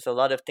there's a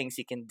lot of things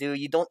you can do.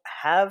 You don't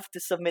have to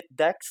submit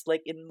decks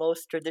like in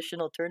most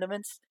traditional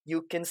tournaments.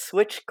 You can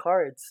switch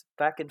cards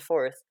back and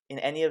forth in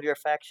any of your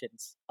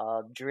factions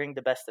during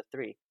the best of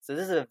 3. So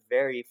this is a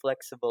very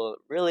flexible,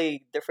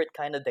 really different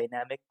kind of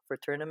dynamic for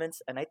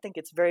tournaments, and I think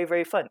it's very,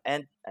 very fun.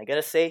 And I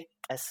gotta say,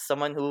 as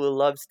someone who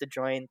loves to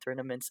join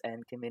tournaments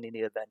and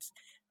community events,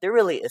 there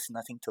really is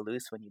nothing to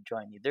lose when you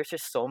join. There's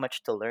just so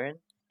much to learn,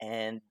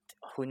 and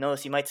who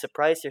knows, you might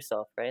surprise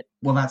yourself, right?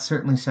 Well, that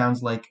certainly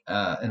sounds like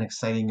an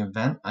exciting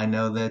event. I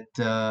know that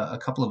a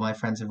couple of my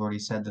friends have already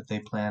said that they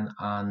plan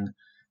on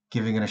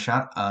giving it a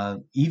shot,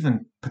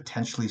 even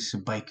potentially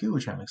Subaiku,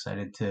 which I'm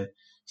excited to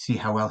see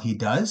how well he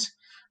does.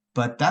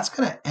 But that's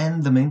going to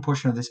end the main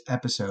portion of this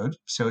episode.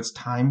 So it's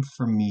time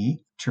for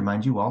me to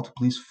remind you all to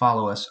please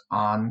follow us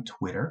on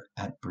Twitter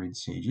at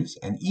BroodSages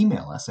and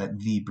email us at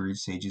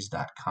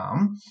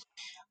thebroodsages.com.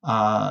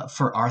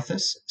 For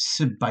Arthas,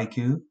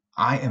 Subaiku,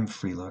 I am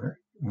Freeloader.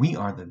 We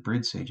are the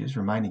Brood Sages,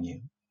 reminding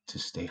you to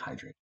stay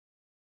hydrated.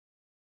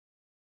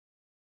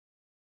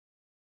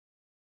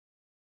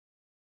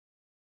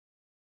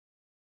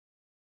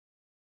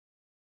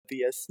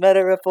 BS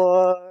Meta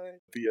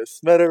Report. BS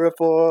Meta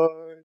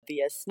Report.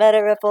 BS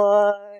Meta Report.